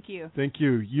 Oh, thank you. Thank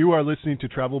you. You are listening to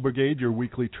Travel Brigade, your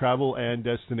weekly travel and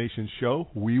destination show.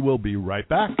 We will be right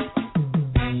back.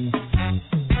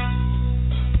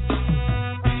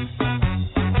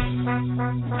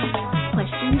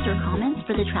 Questions or comments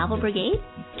for the Travel Brigade?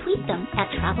 Tweet them at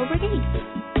Travel Brigade.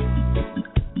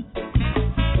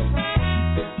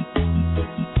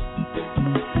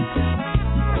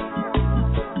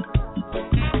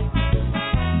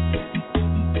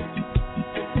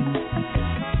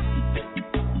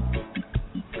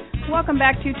 Welcome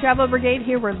back to Travel Brigade.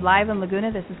 Here we're live in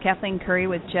Laguna. This is Kathleen Curry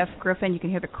with Jeff Griffin. You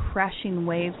can hear the crashing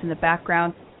waves in the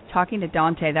background. Talking to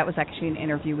Dante, that was actually an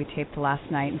interview we taped last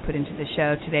night and put into the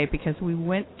show today, because we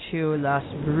went to Las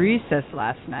Brisas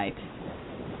last night,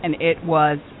 and it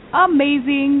was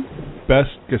amazing.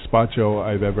 Best gazpacho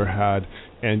I've ever had,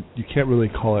 and you can't really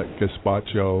call it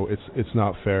gazpacho. It's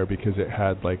not fair, because it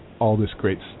had like all this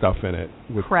great stuff in it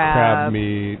with crab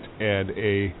meat and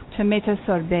a tomato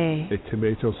sorbet. Which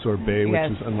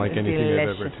is unlike anything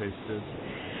delicious. I've ever tasted.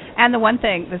 And the one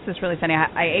thing, this is really funny,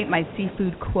 I ate my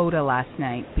seafood quota last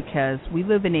night, because we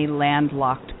live in a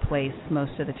landlocked place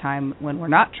most of the time when we're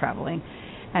not traveling.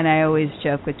 And I always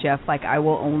joke with Jeff, like, I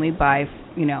will only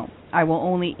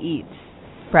eat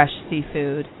fresh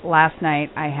seafood. Last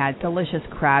night I had delicious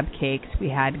crab cakes. We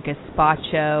had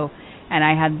gazpacho And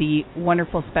I had the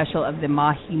wonderful special of the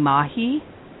mahi-mahi.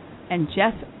 And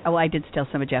Jeff, I did steal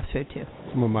some of Jeff's food, too.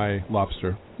 Some of my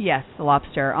lobster. Yes, the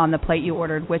lobster on the plate you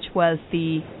ordered, which was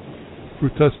the...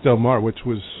 Frutas del Mar, which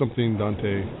was something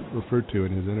Dante referred to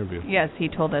in his interview. Yes, he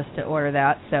told us to order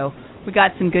that. So we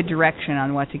got some good direction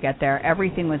on what to get there.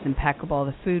 Everything was impeccable.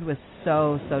 The food was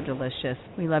so delicious.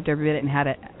 We loved every bit and had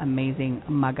an amazing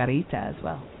margarita as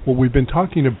well. Well, we've been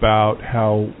talking about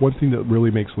how one thing that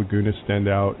really makes Laguna stand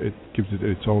out, it gives it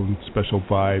its own special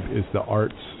vibe, is the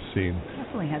arts scene.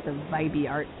 Definitely has a vibey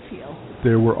art feel.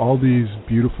 There were all these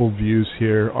beautiful views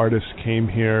here. Artists came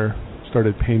here,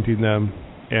 started painting them,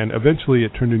 and eventually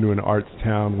it turned into an arts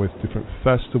town with different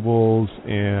festivals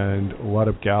and a lot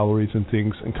of galleries and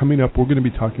things. And coming up, we're going to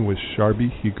be talking with Sharbi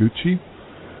Higuchi,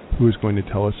 who is going to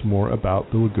tell us more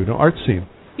about the Laguna art scene.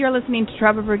 You're listening to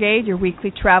Travel Brigade, your weekly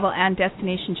travel and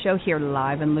destination show here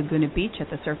live in Laguna Beach at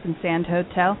the Surf and Sand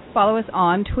Hotel. Follow us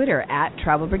on Twitter at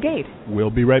Travel Brigade. We'll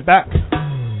be right back.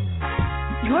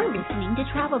 You're listening to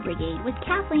Travel Brigade with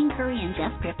Kathleen Curry and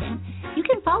Jeff Griffin. You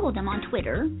can follow them on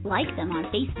Twitter, like them on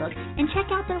Facebook, and check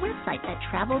out their website at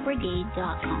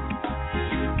travelbrigade.com.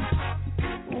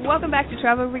 Welcome back to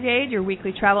Travel Brigade, your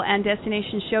weekly travel and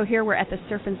destination show here. We're at the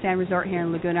Surf and Sand Resort here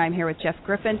in Laguna. I'm here with Jeff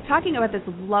Griffin, talking about this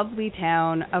lovely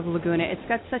town of Laguna. It's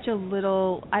got such a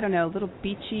little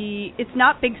beachy, it's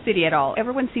not big city at all.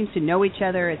 Everyone seems to know each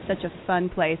other. It's such a fun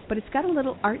place, but it's got a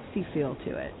little artsy feel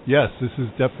to it. Yes, this is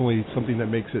definitely something that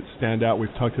makes it stand out.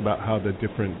 We've talked about how the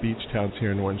different beach towns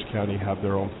here in Orange County have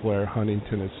their own flair.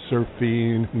 Huntington is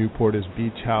surfing, Newport is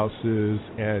beach houses,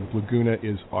 and Laguna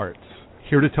is arts.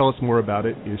 Here to tell us more about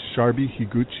it is Sharbi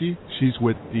Higuchi. She's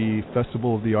with the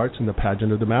Festival of the Arts and the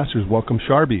Pageant of the Masters. Welcome,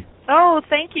 Sharbi. Oh,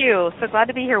 thank you. So glad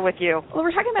to be here with you. Well,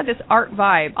 we're talking about this art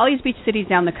vibe. All these beach cities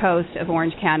down the coast of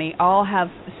Orange County all have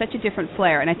such a different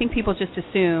flair, and I think people just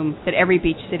assume that every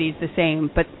beach city is the same.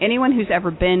 But anyone who's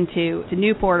ever been to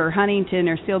Newport or Huntington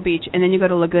or Seal Beach, and then you go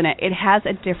to Laguna, it has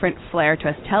a different flair to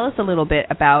us. Tell us a little bit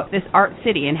about this art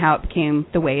city and how it became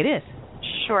the way it is.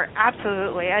 Sure,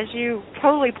 absolutely. As you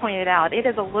totally pointed out, it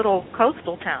is a little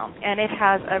coastal town, and it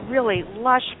has a really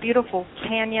lush, beautiful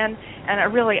canyon and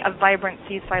a vibrant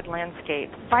seaside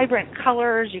landscape. Vibrant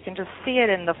colors, you can just see it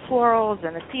in the florals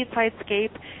and the seaside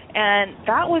scape, and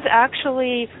that was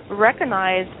actually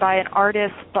recognized by an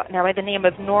artist by the name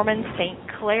of Norman St.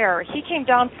 Clair. He came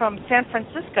down from San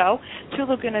Francisco to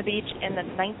Laguna Beach in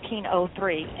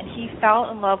 1903, and he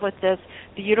fell in love with this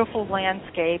beautiful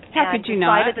landscape and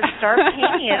decided to start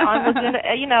painting it on Laguna,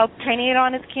 painting it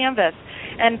on his canvas.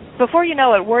 And before you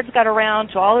know it, words got around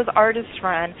to all his artist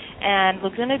friends, and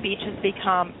Laguna Beach has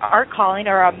become art calling,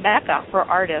 or a mecca for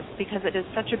artists, because it is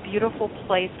such a beautiful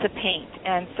place to paint.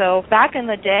 And so back in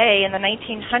the day, in the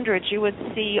 1900s, you would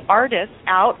see artists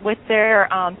out with their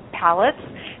palettes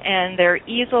and their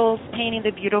easels painting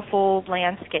the beautiful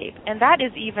landscape. And that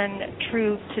is even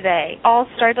true today. All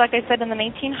started, like I said, in the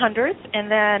 1900s, and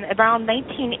then around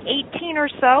 1918 or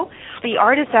so, the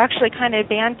artists actually kind of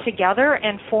band together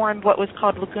and formed what was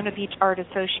called Laguna Beach Art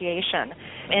Association.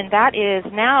 And that is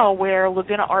now where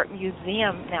Laguna Art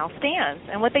Museum now stands.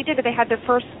 And what they did, they had their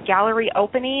first gallery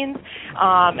openings,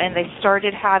 and they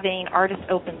started having artists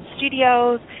open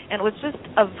studios, and it was just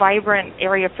a vibrant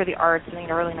area for the arts in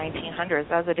the early 1900s,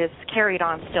 as it is carried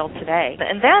on still today.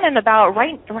 And then in about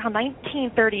right around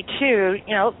 1932,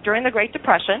 during the Great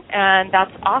Depression, and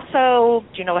that's also,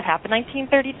 do you know what happened in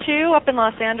 1932? Up in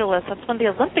Los Angeles, that's when the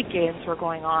Olympic Games were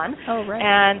going on. Oh, right.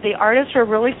 And the artists were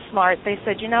really smart. They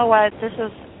said, you know what,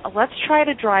 let's try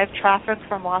to drive traffic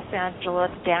from Los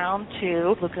Angeles down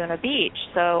to Laguna Beach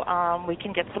so we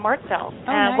can get some art sales.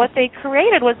 And nice. What they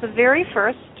created was the very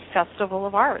first Festival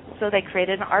of Art. So they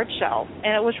created an art show,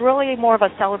 and it was really more of a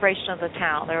celebration of the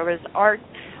town. There was art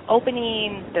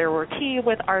opening, there were tea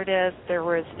with artists, there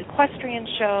was equestrian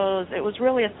shows. It was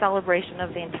really a celebration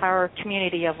of the entire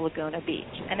community of Laguna Beach,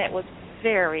 and it was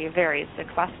very, very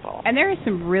successful. And there are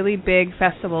some really big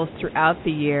festivals throughout the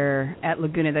year at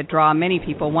Laguna that draw many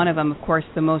people. One of them, of course,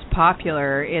 the most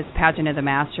popular is Pageant of the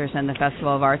Masters and the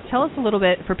Festival of Arts. Tell us a little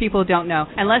bit, for people who don't know,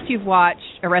 unless you've watched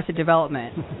Arrested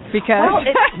Development, because...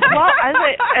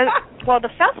 the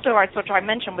Festival of Arts, which I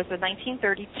mentioned, was in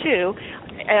 1932.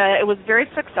 It was very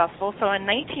successful. So in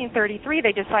 1933,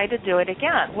 they decided to do it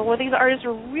again. Well, these artists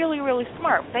were really, really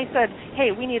smart. They said,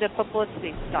 hey, we need a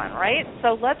publicity stunt, right?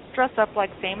 So let's dress up look like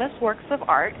famous works of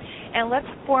art, and let's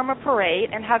form a parade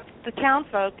and have the town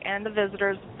folk and the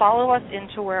visitors follow us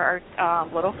into where our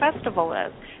little festival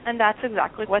is. And that's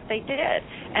exactly what they did.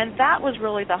 And that was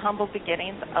really the humble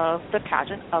beginnings of the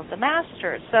pageant of the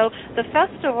Masters. So the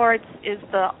Festival Arts is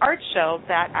the art show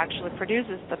that actually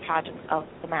produces the pageant of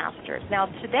the Masters. Now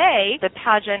today, the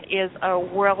pageant is a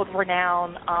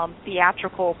world-renowned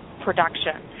theatrical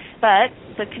production. But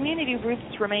the community roots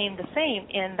remain the same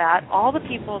in that all the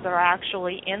people that are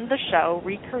actually in the show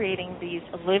recreating these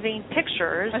living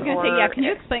pictures. I was going to say, can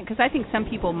you explain? Because I think some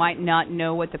people might not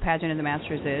know what the pageant of the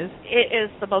Masters is. It is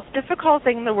the most difficult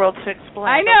thing in the world to explain.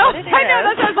 I know. That's what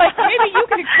I was like, maybe you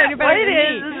can explain it better than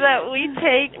me. What it is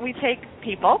that we take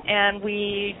people and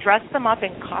we dress them up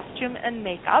in costume and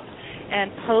makeup and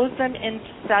pose them in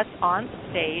sets on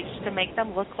stage to make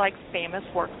them look like famous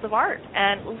works of art.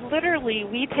 And literally,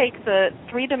 we take the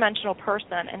three-dimensional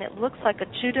person, and it looks like a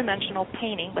two-dimensional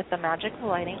painting with the magic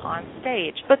lighting on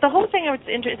stage. But the whole thing,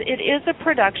 it is a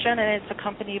production, and it's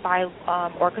accompanied by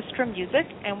orchestra music,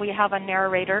 and we have a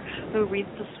narrator who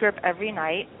reads the script every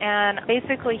night. And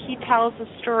basically, he tells the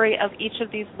story of each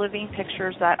of these living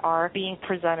pictures that are being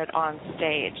presented on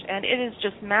stage. And it is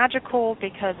just magical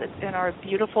because it's in our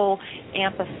beautiful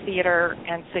amphitheater,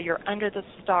 and so you're under the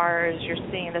stars, you're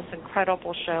seeing this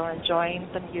incredible show, enjoying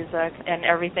the music and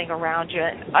everything around you.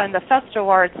 And the Festival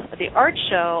Arts, the art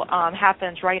show,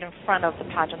 happens right in front of the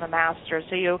pageant of the Masters.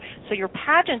 So your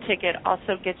pageant ticket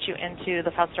also gets you into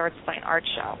the Festival Arts Fine Art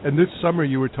Show. And this summer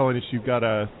you were telling us you've got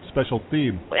a special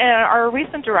theme. And our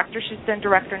recent director, she's been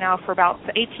director now for about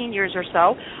 18 years or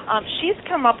so, she's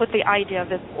come up with the idea of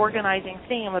this organizing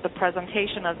theme of the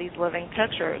presentation of these living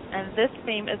pictures. And this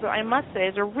theme is, I must say,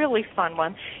 is a really fun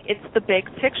one. It's the big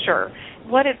picture.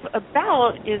 What it's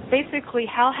about is basically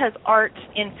how has art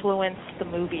influenced the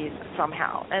movies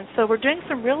somehow. And so we're doing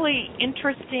some really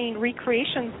interesting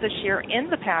recreations this year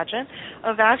in the pageant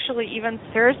of actually even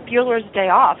Ferris Bueller's Day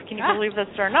Off. Can you believe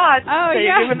this or not? Oh, so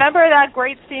yeah. You remember that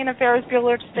great scene of Ferris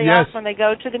Bueller's Day Yes. Off when they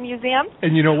go to the museum?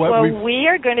 And you know what? Well, we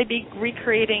are going to be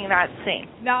recreating that scene.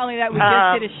 Not only that, we just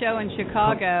did a show in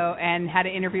Chicago and had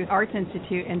an interview with Arts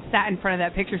Institute and sat in front of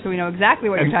that picture so we know exactly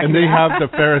what you're talking about. And they about. have the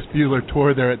Ferris Bueller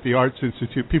tour there at the Arts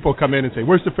Institute. People come in and say,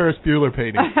 "Where's the Ferris Bueller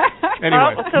painting?"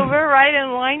 Anyway. Oh, so we're right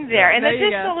in line there. And there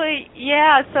additionally,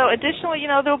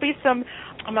 there'll be some,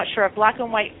 I'm not sure, black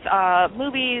and white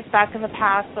movies back in the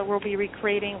past that we'll be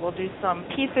recreating. We'll do some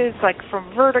pieces like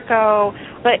from Vertigo,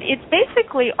 but it's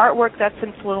basically artwork that's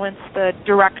influenced the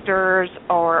directors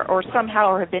or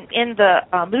somehow have been in the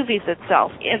movies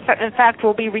itself. In fact,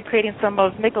 we'll be recreating some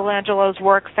of Michelangelo's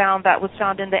work that was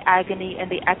found in the Agony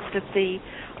and the Ecstasy.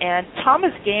 And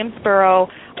Thomas Gainsborough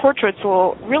portraits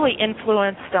will really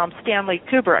influence Stanley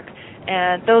Kubrick,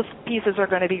 and those pieces are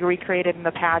going to be recreated in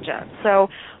the pageant.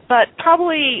 But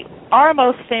probably our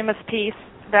most famous piece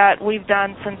that we've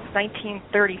done since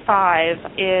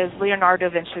 1935 is Leonardo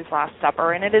da Vinci's Last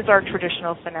Supper, and it is our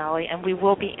traditional finale, and we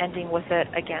will be ending with it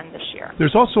again this year.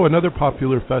 There's also another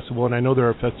popular festival, and I know there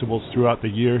are festivals throughout the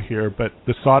year here, but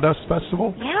the Sawdust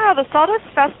Festival? Yeah, the Sawdust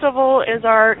Festival is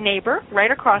our neighbor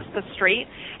right across the street,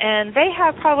 and they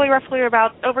have probably roughly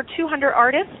about over 200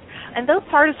 artists. And those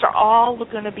artists are all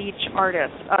Laguna Beach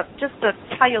artists. Just to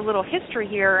tell you a little history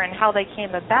here and how they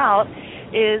came about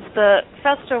is the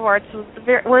Festival Arts,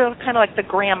 we're kind of like the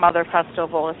grandmother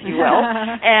festival, if you will.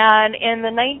 And in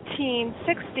the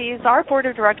 1960s, our board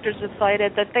of directors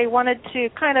decided that they wanted to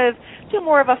kind of do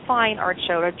more of a fine art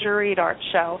show, a juried art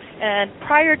show. And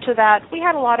prior to that, we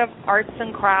had a lot of arts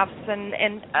and crafts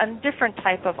and different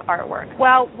type of artwork.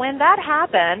 Well, when that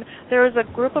happened, there was a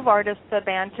group of artists that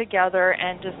band together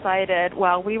and decided,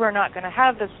 well, we were not going to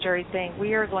have this jury thing.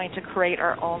 We are going to create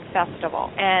our own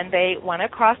festival. And they went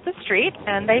across the street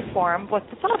and they formed what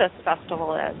the Sawdust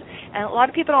Festival is. And a lot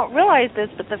of people don't realize this,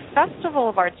 but the Festival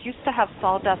of Arts used to have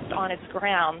sawdust on its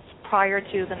grounds prior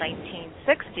to the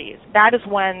 1960s. That is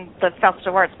when the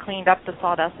Festival of Arts cleaned up the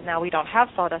sawdust, and now we don't have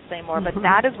sawdust anymore. But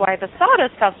that is why the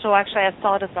Sawdust Festival actually has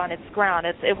sawdust on its ground.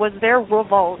 It was their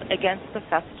revolt against the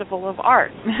Festival of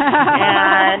Arts.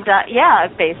 And,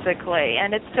 basically.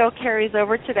 And it still carries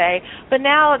over today. But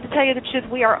now, to tell you the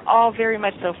truth, we are all very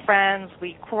much so friends.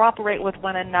 We cooperate with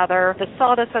one another. The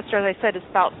Sawdust Festival, as I said, is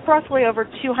about roughly over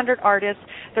 200 artists.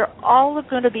 They're all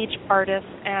Laguna Beach artists,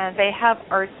 and they have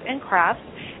arts and crafts.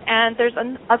 And there's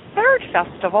a third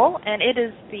festival, and it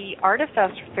is the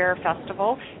Artifest Fair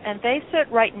Festival, and they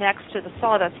sit right next to the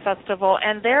Sawdust Festival,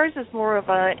 and theirs is more of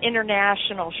an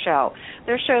international show.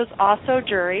 Their show's also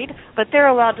juried, but they're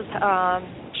allowed to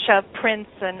show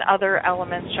prints and other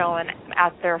elements showing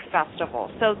at their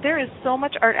festival. So there is so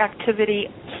much art activity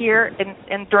here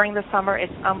and during the summer.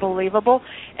 It's unbelievable,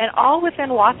 and all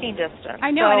within walking distance. I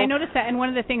know, so, and I noticed that. And one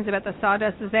of the things about the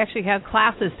Sawdust is they actually have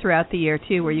classes throughout the year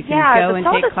too, where you can go and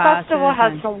take classes. Yeah, the Sawdust Festival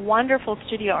has some wonderful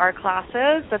studio art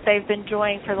classes that they've been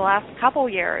doing for the last couple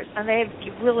years, and they've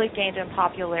really gained in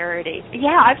popularity.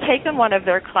 Yeah, I've taken one of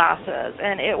their classes,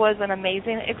 and it was an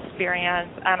amazing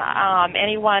experience. And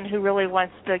anyone who really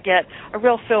wants to get a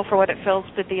real feel for what it feels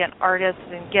to be an artist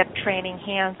and get training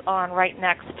hands-on right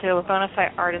next to a bona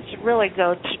fide artist should really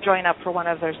go to join up for one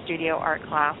of their studio art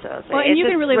classes. Well, and you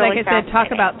can really, like I said, talk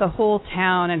about the whole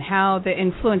town and how the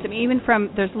influence. I mean, even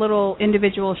from there's little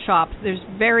individual shops. There's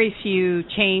very few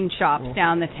chain shops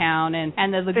down the town,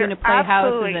 and the Laguna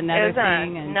Playhouse is another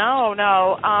thing. And No.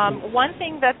 One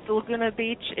thing that the Laguna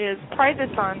Beach prides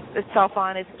itself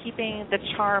on is keeping the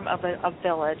charm of a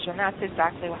village, and that's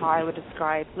exactly how I would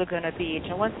describe Laguna Beach.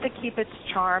 And wants to keep its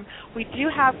charm. We do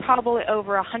have probably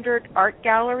over 100 art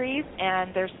galleries,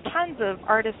 and there's tons of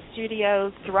artist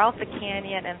studios throughout the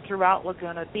canyon and throughout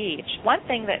Laguna Beach. One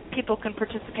thing that people can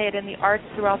participate in the arts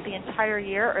throughout the entire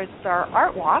year is our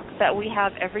art walk that we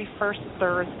have every first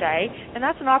Thursday, and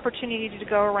that's an opportunity to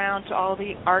go around to all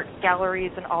the art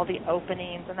galleries and all the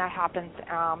openings, and that happens,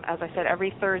 as I said,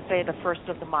 every Thursday, the first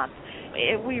of the month.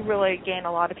 We really gain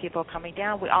a lot of people coming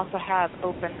down. We also have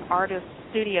open artist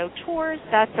studio tours.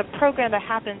 That's a program that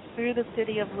happens through the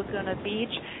city of Laguna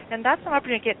Beach, and that's an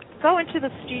opportunity to go into the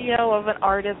studio of an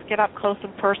artist, get up close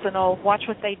and personal, watch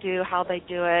what they do, how they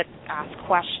do it, ask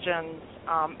questions.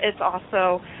 It's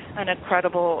also an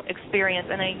incredible experience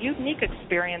and a unique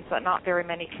experience that not very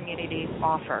many communities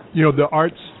offer. You know, the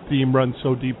arts theme runs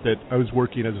so deep that I was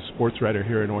working as a sports writer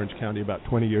here in Orange County about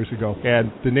 20 years ago,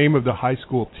 and the name of the high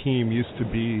school team used to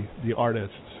be the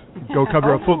Artists. Go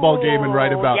cover a football game and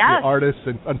write about the artists.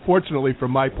 And unfortunately,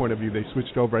 from my point of view, they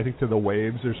switched over, I think, to the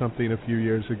Waves or something a few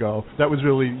years ago. That was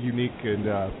really unique, and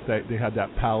they had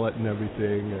that palette and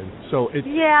everything. And so it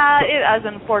is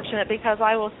unfortunate, because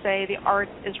I will say the art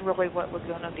is really what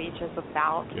Laguna Beach is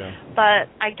about. Yeah.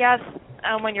 But I guess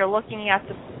when you're looking at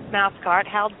the mascot,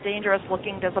 how dangerous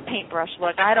looking does a paintbrush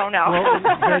look? I don't know. Well,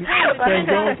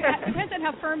 it depends on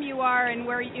how firm you are and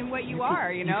what you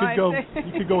are. You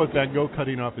could go with Van Gogh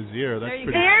cutting off his ear. That's pretty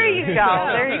There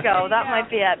scary. you go. That might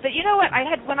be it. But you know what?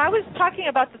 When I was talking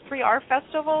about the 3 art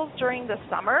festivals during the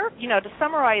summer, to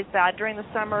summarize that, during the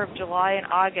summer of July and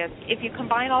August, if you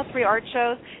combine all 3 art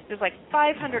shows, there's like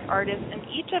 500 artists, and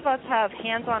each of us have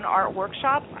hands-on art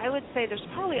workshops. I would say there's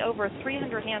probably over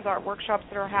 300 hands-on art workshops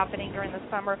that are happening during the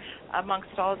summer amongst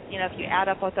all, if you add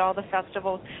up with all the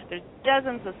festivals. There's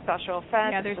dozens of special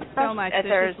effects. Yeah, there's so much.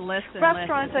 There's lists and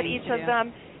restaurants lists at each of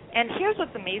them. And here's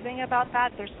what's amazing about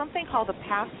that. There's something called a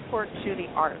passport to the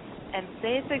arts. And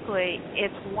basically,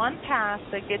 it's one pass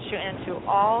that gets you into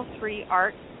all 3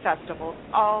 art festivals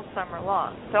all summer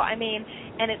long. So,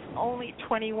 and it's only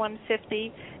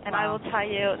 $21.50, and I will tell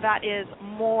you that is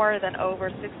more than over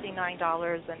 $69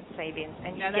 in savings,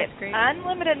 and you get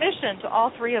unlimited admission to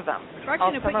all 3 of them. We're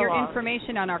going to put your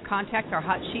information on our contact, our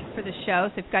hot sheet for the show.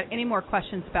 So if you've got any more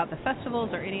questions about the festivals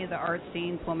or any of the art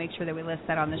scenes, we'll make sure that we list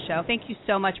that on the show. Thank you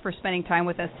so much for spending time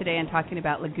with us today and talking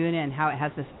about Laguna and how it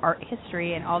has this art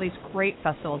history and all these great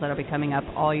festivals that will be coming up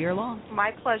all year long. My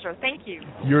pleasure. Thank you.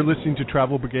 You're listening to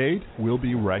Travel Brigade. We'll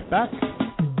be right back.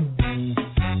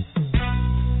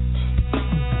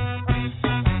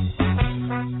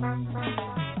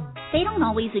 They don't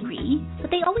always agree, but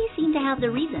they always seem to have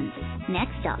their reasons.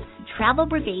 Next up, Travel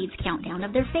Brigade's countdown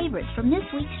of their favorites from this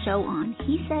week's show on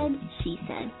He Said, She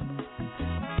Said.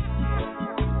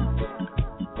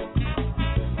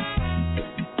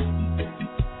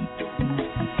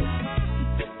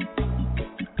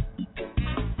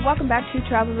 Welcome back to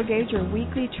Travel Brigade, your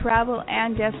weekly travel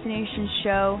and destination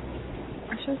show.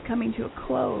 Our show's coming to a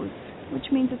close, which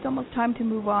means it's almost time to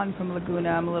move on from Laguna.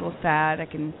 I'm a little sad. I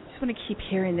just want to keep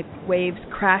hearing the waves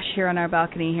crash here on our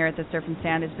balcony here at the Surf and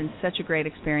Sand. It's been such a great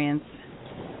experience.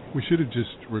 We should have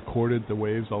just recorded the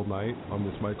waves all night on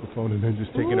this microphone and then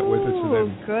just taken it with us, and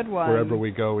then good one. Wherever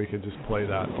we go, we could just play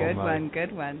that all night.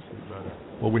 Good one.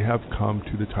 Well, we have come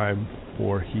to the time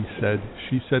for He Said,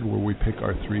 She Said, where we pick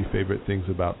our 3 favorite things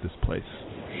about this place.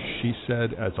 She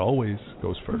Said, as always,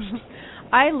 goes first.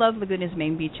 I love Laguna's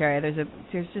main beach area.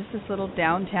 There's just this little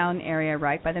downtown area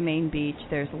right by the main beach.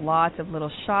 There's lots of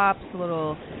little shops,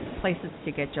 little places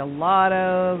to get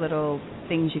gelato, little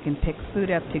things you can pick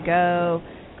food up to go,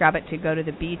 grab it to go to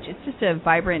the beach. It's just a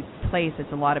vibrant place.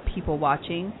 It's a lot of people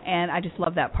watching, and I just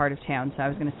love that part of town. So I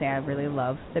was going to say I really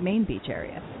love the main beach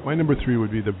area. My number 3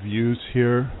 would be the views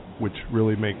here, which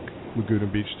really make Laguna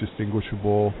Beach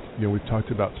distinguishable? You know, we've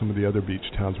talked about some of the other beach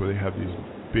towns where they have these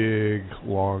big,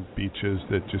 long beaches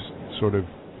that just sort of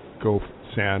go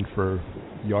sand for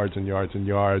yards and yards and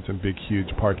yards and big, huge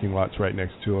parking lots right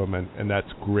next to them, and that's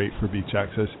great for beach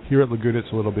access. Here at Laguna, it's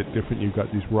a little bit different. You've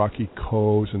got these rocky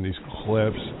coves, and these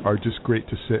cliffs are just great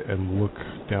to sit and look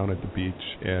down at the beach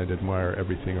and admire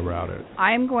everything around it.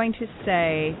 I'm going to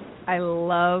say I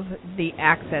love the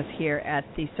access here at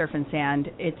the Surf and Sand.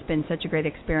 It's been such a great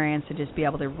experience to just be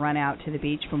able to run out to the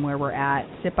beach from where we're at,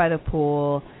 sit by the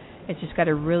pool. It's just got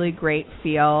a really great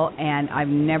feel, and I've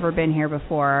never been here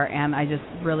before, and I just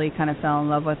really kind of fell in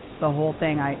love with the whole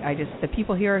thing. The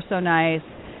people here are so nice.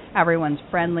 Everyone's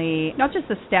friendly, not just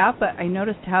the staff, but I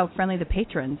noticed how friendly the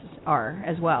patrons are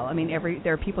as well. I mean,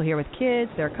 there are people here with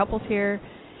kids, there are couples here,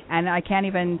 and I can't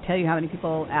even tell you how many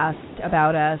people asked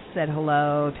about us, said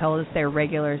hello, told us they're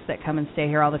regulars that come and stay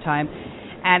here all the time.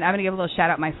 And I'm going to give a little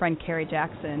shout-out my friend Carrie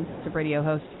Jackson, the radio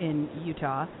host in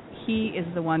Utah. He is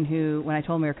the one who, when I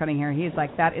told him we were coming here, he's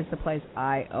like, that is the place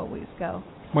I always go.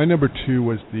 My number 2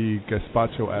 was the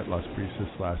gazpacho at Las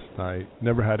Brisas last night.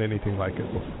 Never had anything like it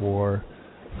before.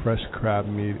 Fresh crab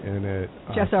meat in it.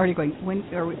 Jeff's already going.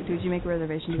 Did you make a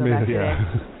reservation to go back today?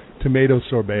 Tomato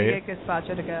sorbet. Can we get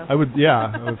gazpacho to go? I would,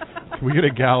 yeah. Can we get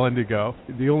a gallon to go?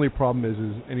 The only problem is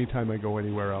anytime I go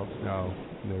anywhere else now,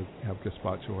 they have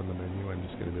gazpacho on the menu, I'm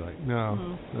just going to be like,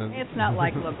 no. It's not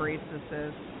like La Brisas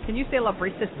is. Can you say La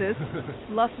Brisas is?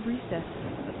 Las Brisas. That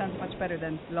sounds much better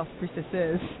than Las Brisas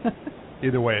is.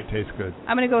 Either way, it tastes good.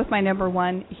 I'm going to go with my number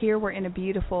 1. Here we're in a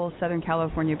beautiful Southern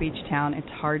California beach town. It's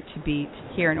hard to beat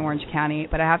here in Orange County,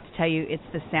 but I have to tell you, it's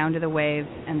the sound of the waves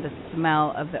and the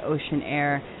smell of the ocean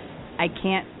air.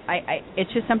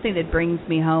 It's just something that brings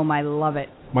me home. I love it.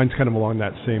 Mine's kind of along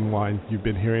that same line. You've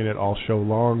been hearing it all show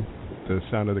long, the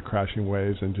sound of the crashing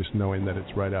waves and just knowing that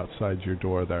it's right outside your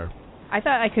door there. I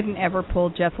thought I couldn't ever pull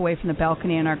Jeff away from the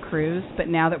balcony on our cruise, but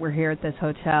now that we're here at this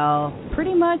hotel,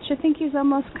 pretty much I think he's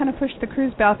almost kind of pushed the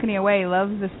cruise balcony away. He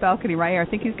loves this balcony right here. I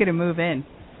think he's going to move in.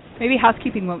 Maybe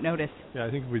housekeeping won't notice. Yeah, I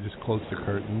think if we just close the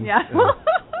curtain. Yeah.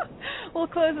 We'll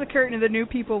close the curtain and the new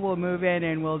people will move in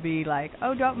and we'll be like,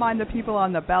 oh, don't mind the people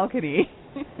on the balcony.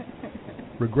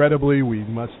 Regrettably, we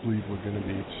must leave Laguna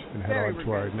Beach and head on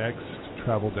to our next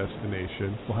travel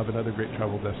destination. We'll have another great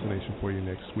travel destination for you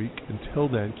next week. Until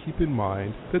then, keep in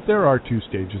mind that there are 2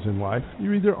 stages in life.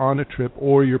 You're either on a trip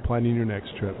or you're planning your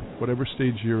next trip. Whatever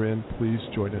stage you're in, please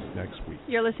join us next week.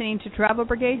 You're listening to Travel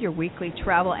Brigade, your weekly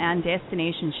travel and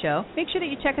destination show. Make sure that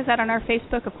you check us out on our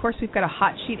Facebook. Of course, we've got a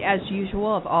hot sheet as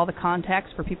usual of all the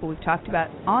contacts for people we've talked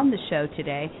about on the show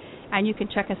today. And you can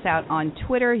check us out on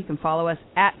Twitter. You can follow us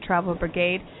at Travel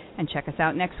Brigade and check us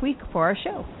out next week for our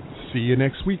show. See you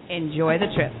next week. Enjoy the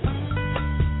trip.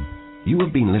 You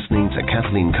have been listening to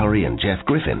Kathleen Curry and Jeff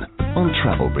Griffin on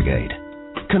Travel Brigade.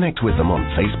 Connect with them on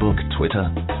Facebook, Twitter,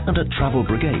 and at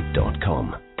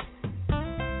travelbrigade.com.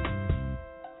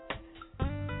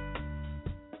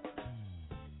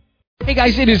 Hey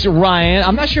guys, it is Ryan.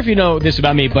 I'm not sure if you know this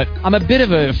about me, but I'm a bit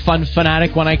of a fun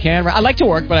fanatic when I can. I like to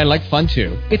work, but I like fun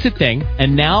too. It's a thing.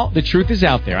 And now the truth is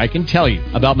out there. I can tell you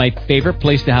about my favorite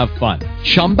place to have fun.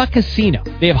 Chumba Casino.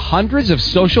 They have hundreds of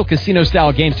social casino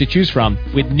style games to choose from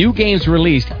with new games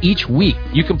released each week.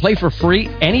 You can play for free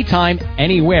anytime,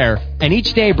 anywhere. And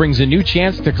each day brings a new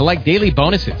chance to collect daily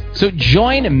bonuses. So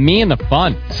join me in the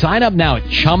fun. Sign up now at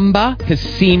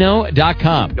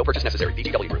ChumbaCasino.com. No purchase necessary.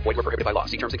 VGW. Void where prohibited by law.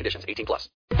 See terms and conditions. 18+.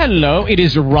 Hello, it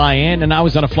is Ryan, and I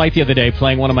was on a flight the other day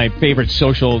playing one of my favorite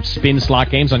social spin slot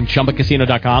games on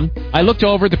ChumbaCasino.com. I looked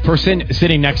over at the person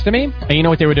sitting next to me, and you know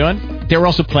what they were doing? They were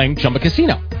also playing Chumba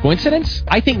Casino. Coincidence?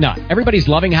 I think not. Everybody's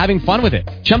loving having fun with it.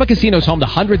 Chumba Casino is home to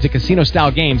hundreds of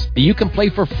casino-style games that you can play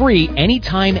for free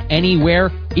anytime,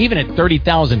 anywhere, even at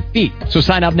 30,000 feet. So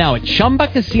sign up now at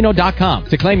ChumbaCasino.com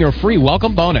to claim your free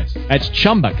welcome bonus. That's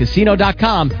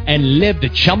ChumbaCasino.com and live the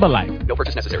Chumba life. No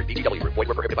purchase necessary. VGW. Void where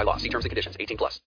prohibited by law. See terms and conditions. 18+.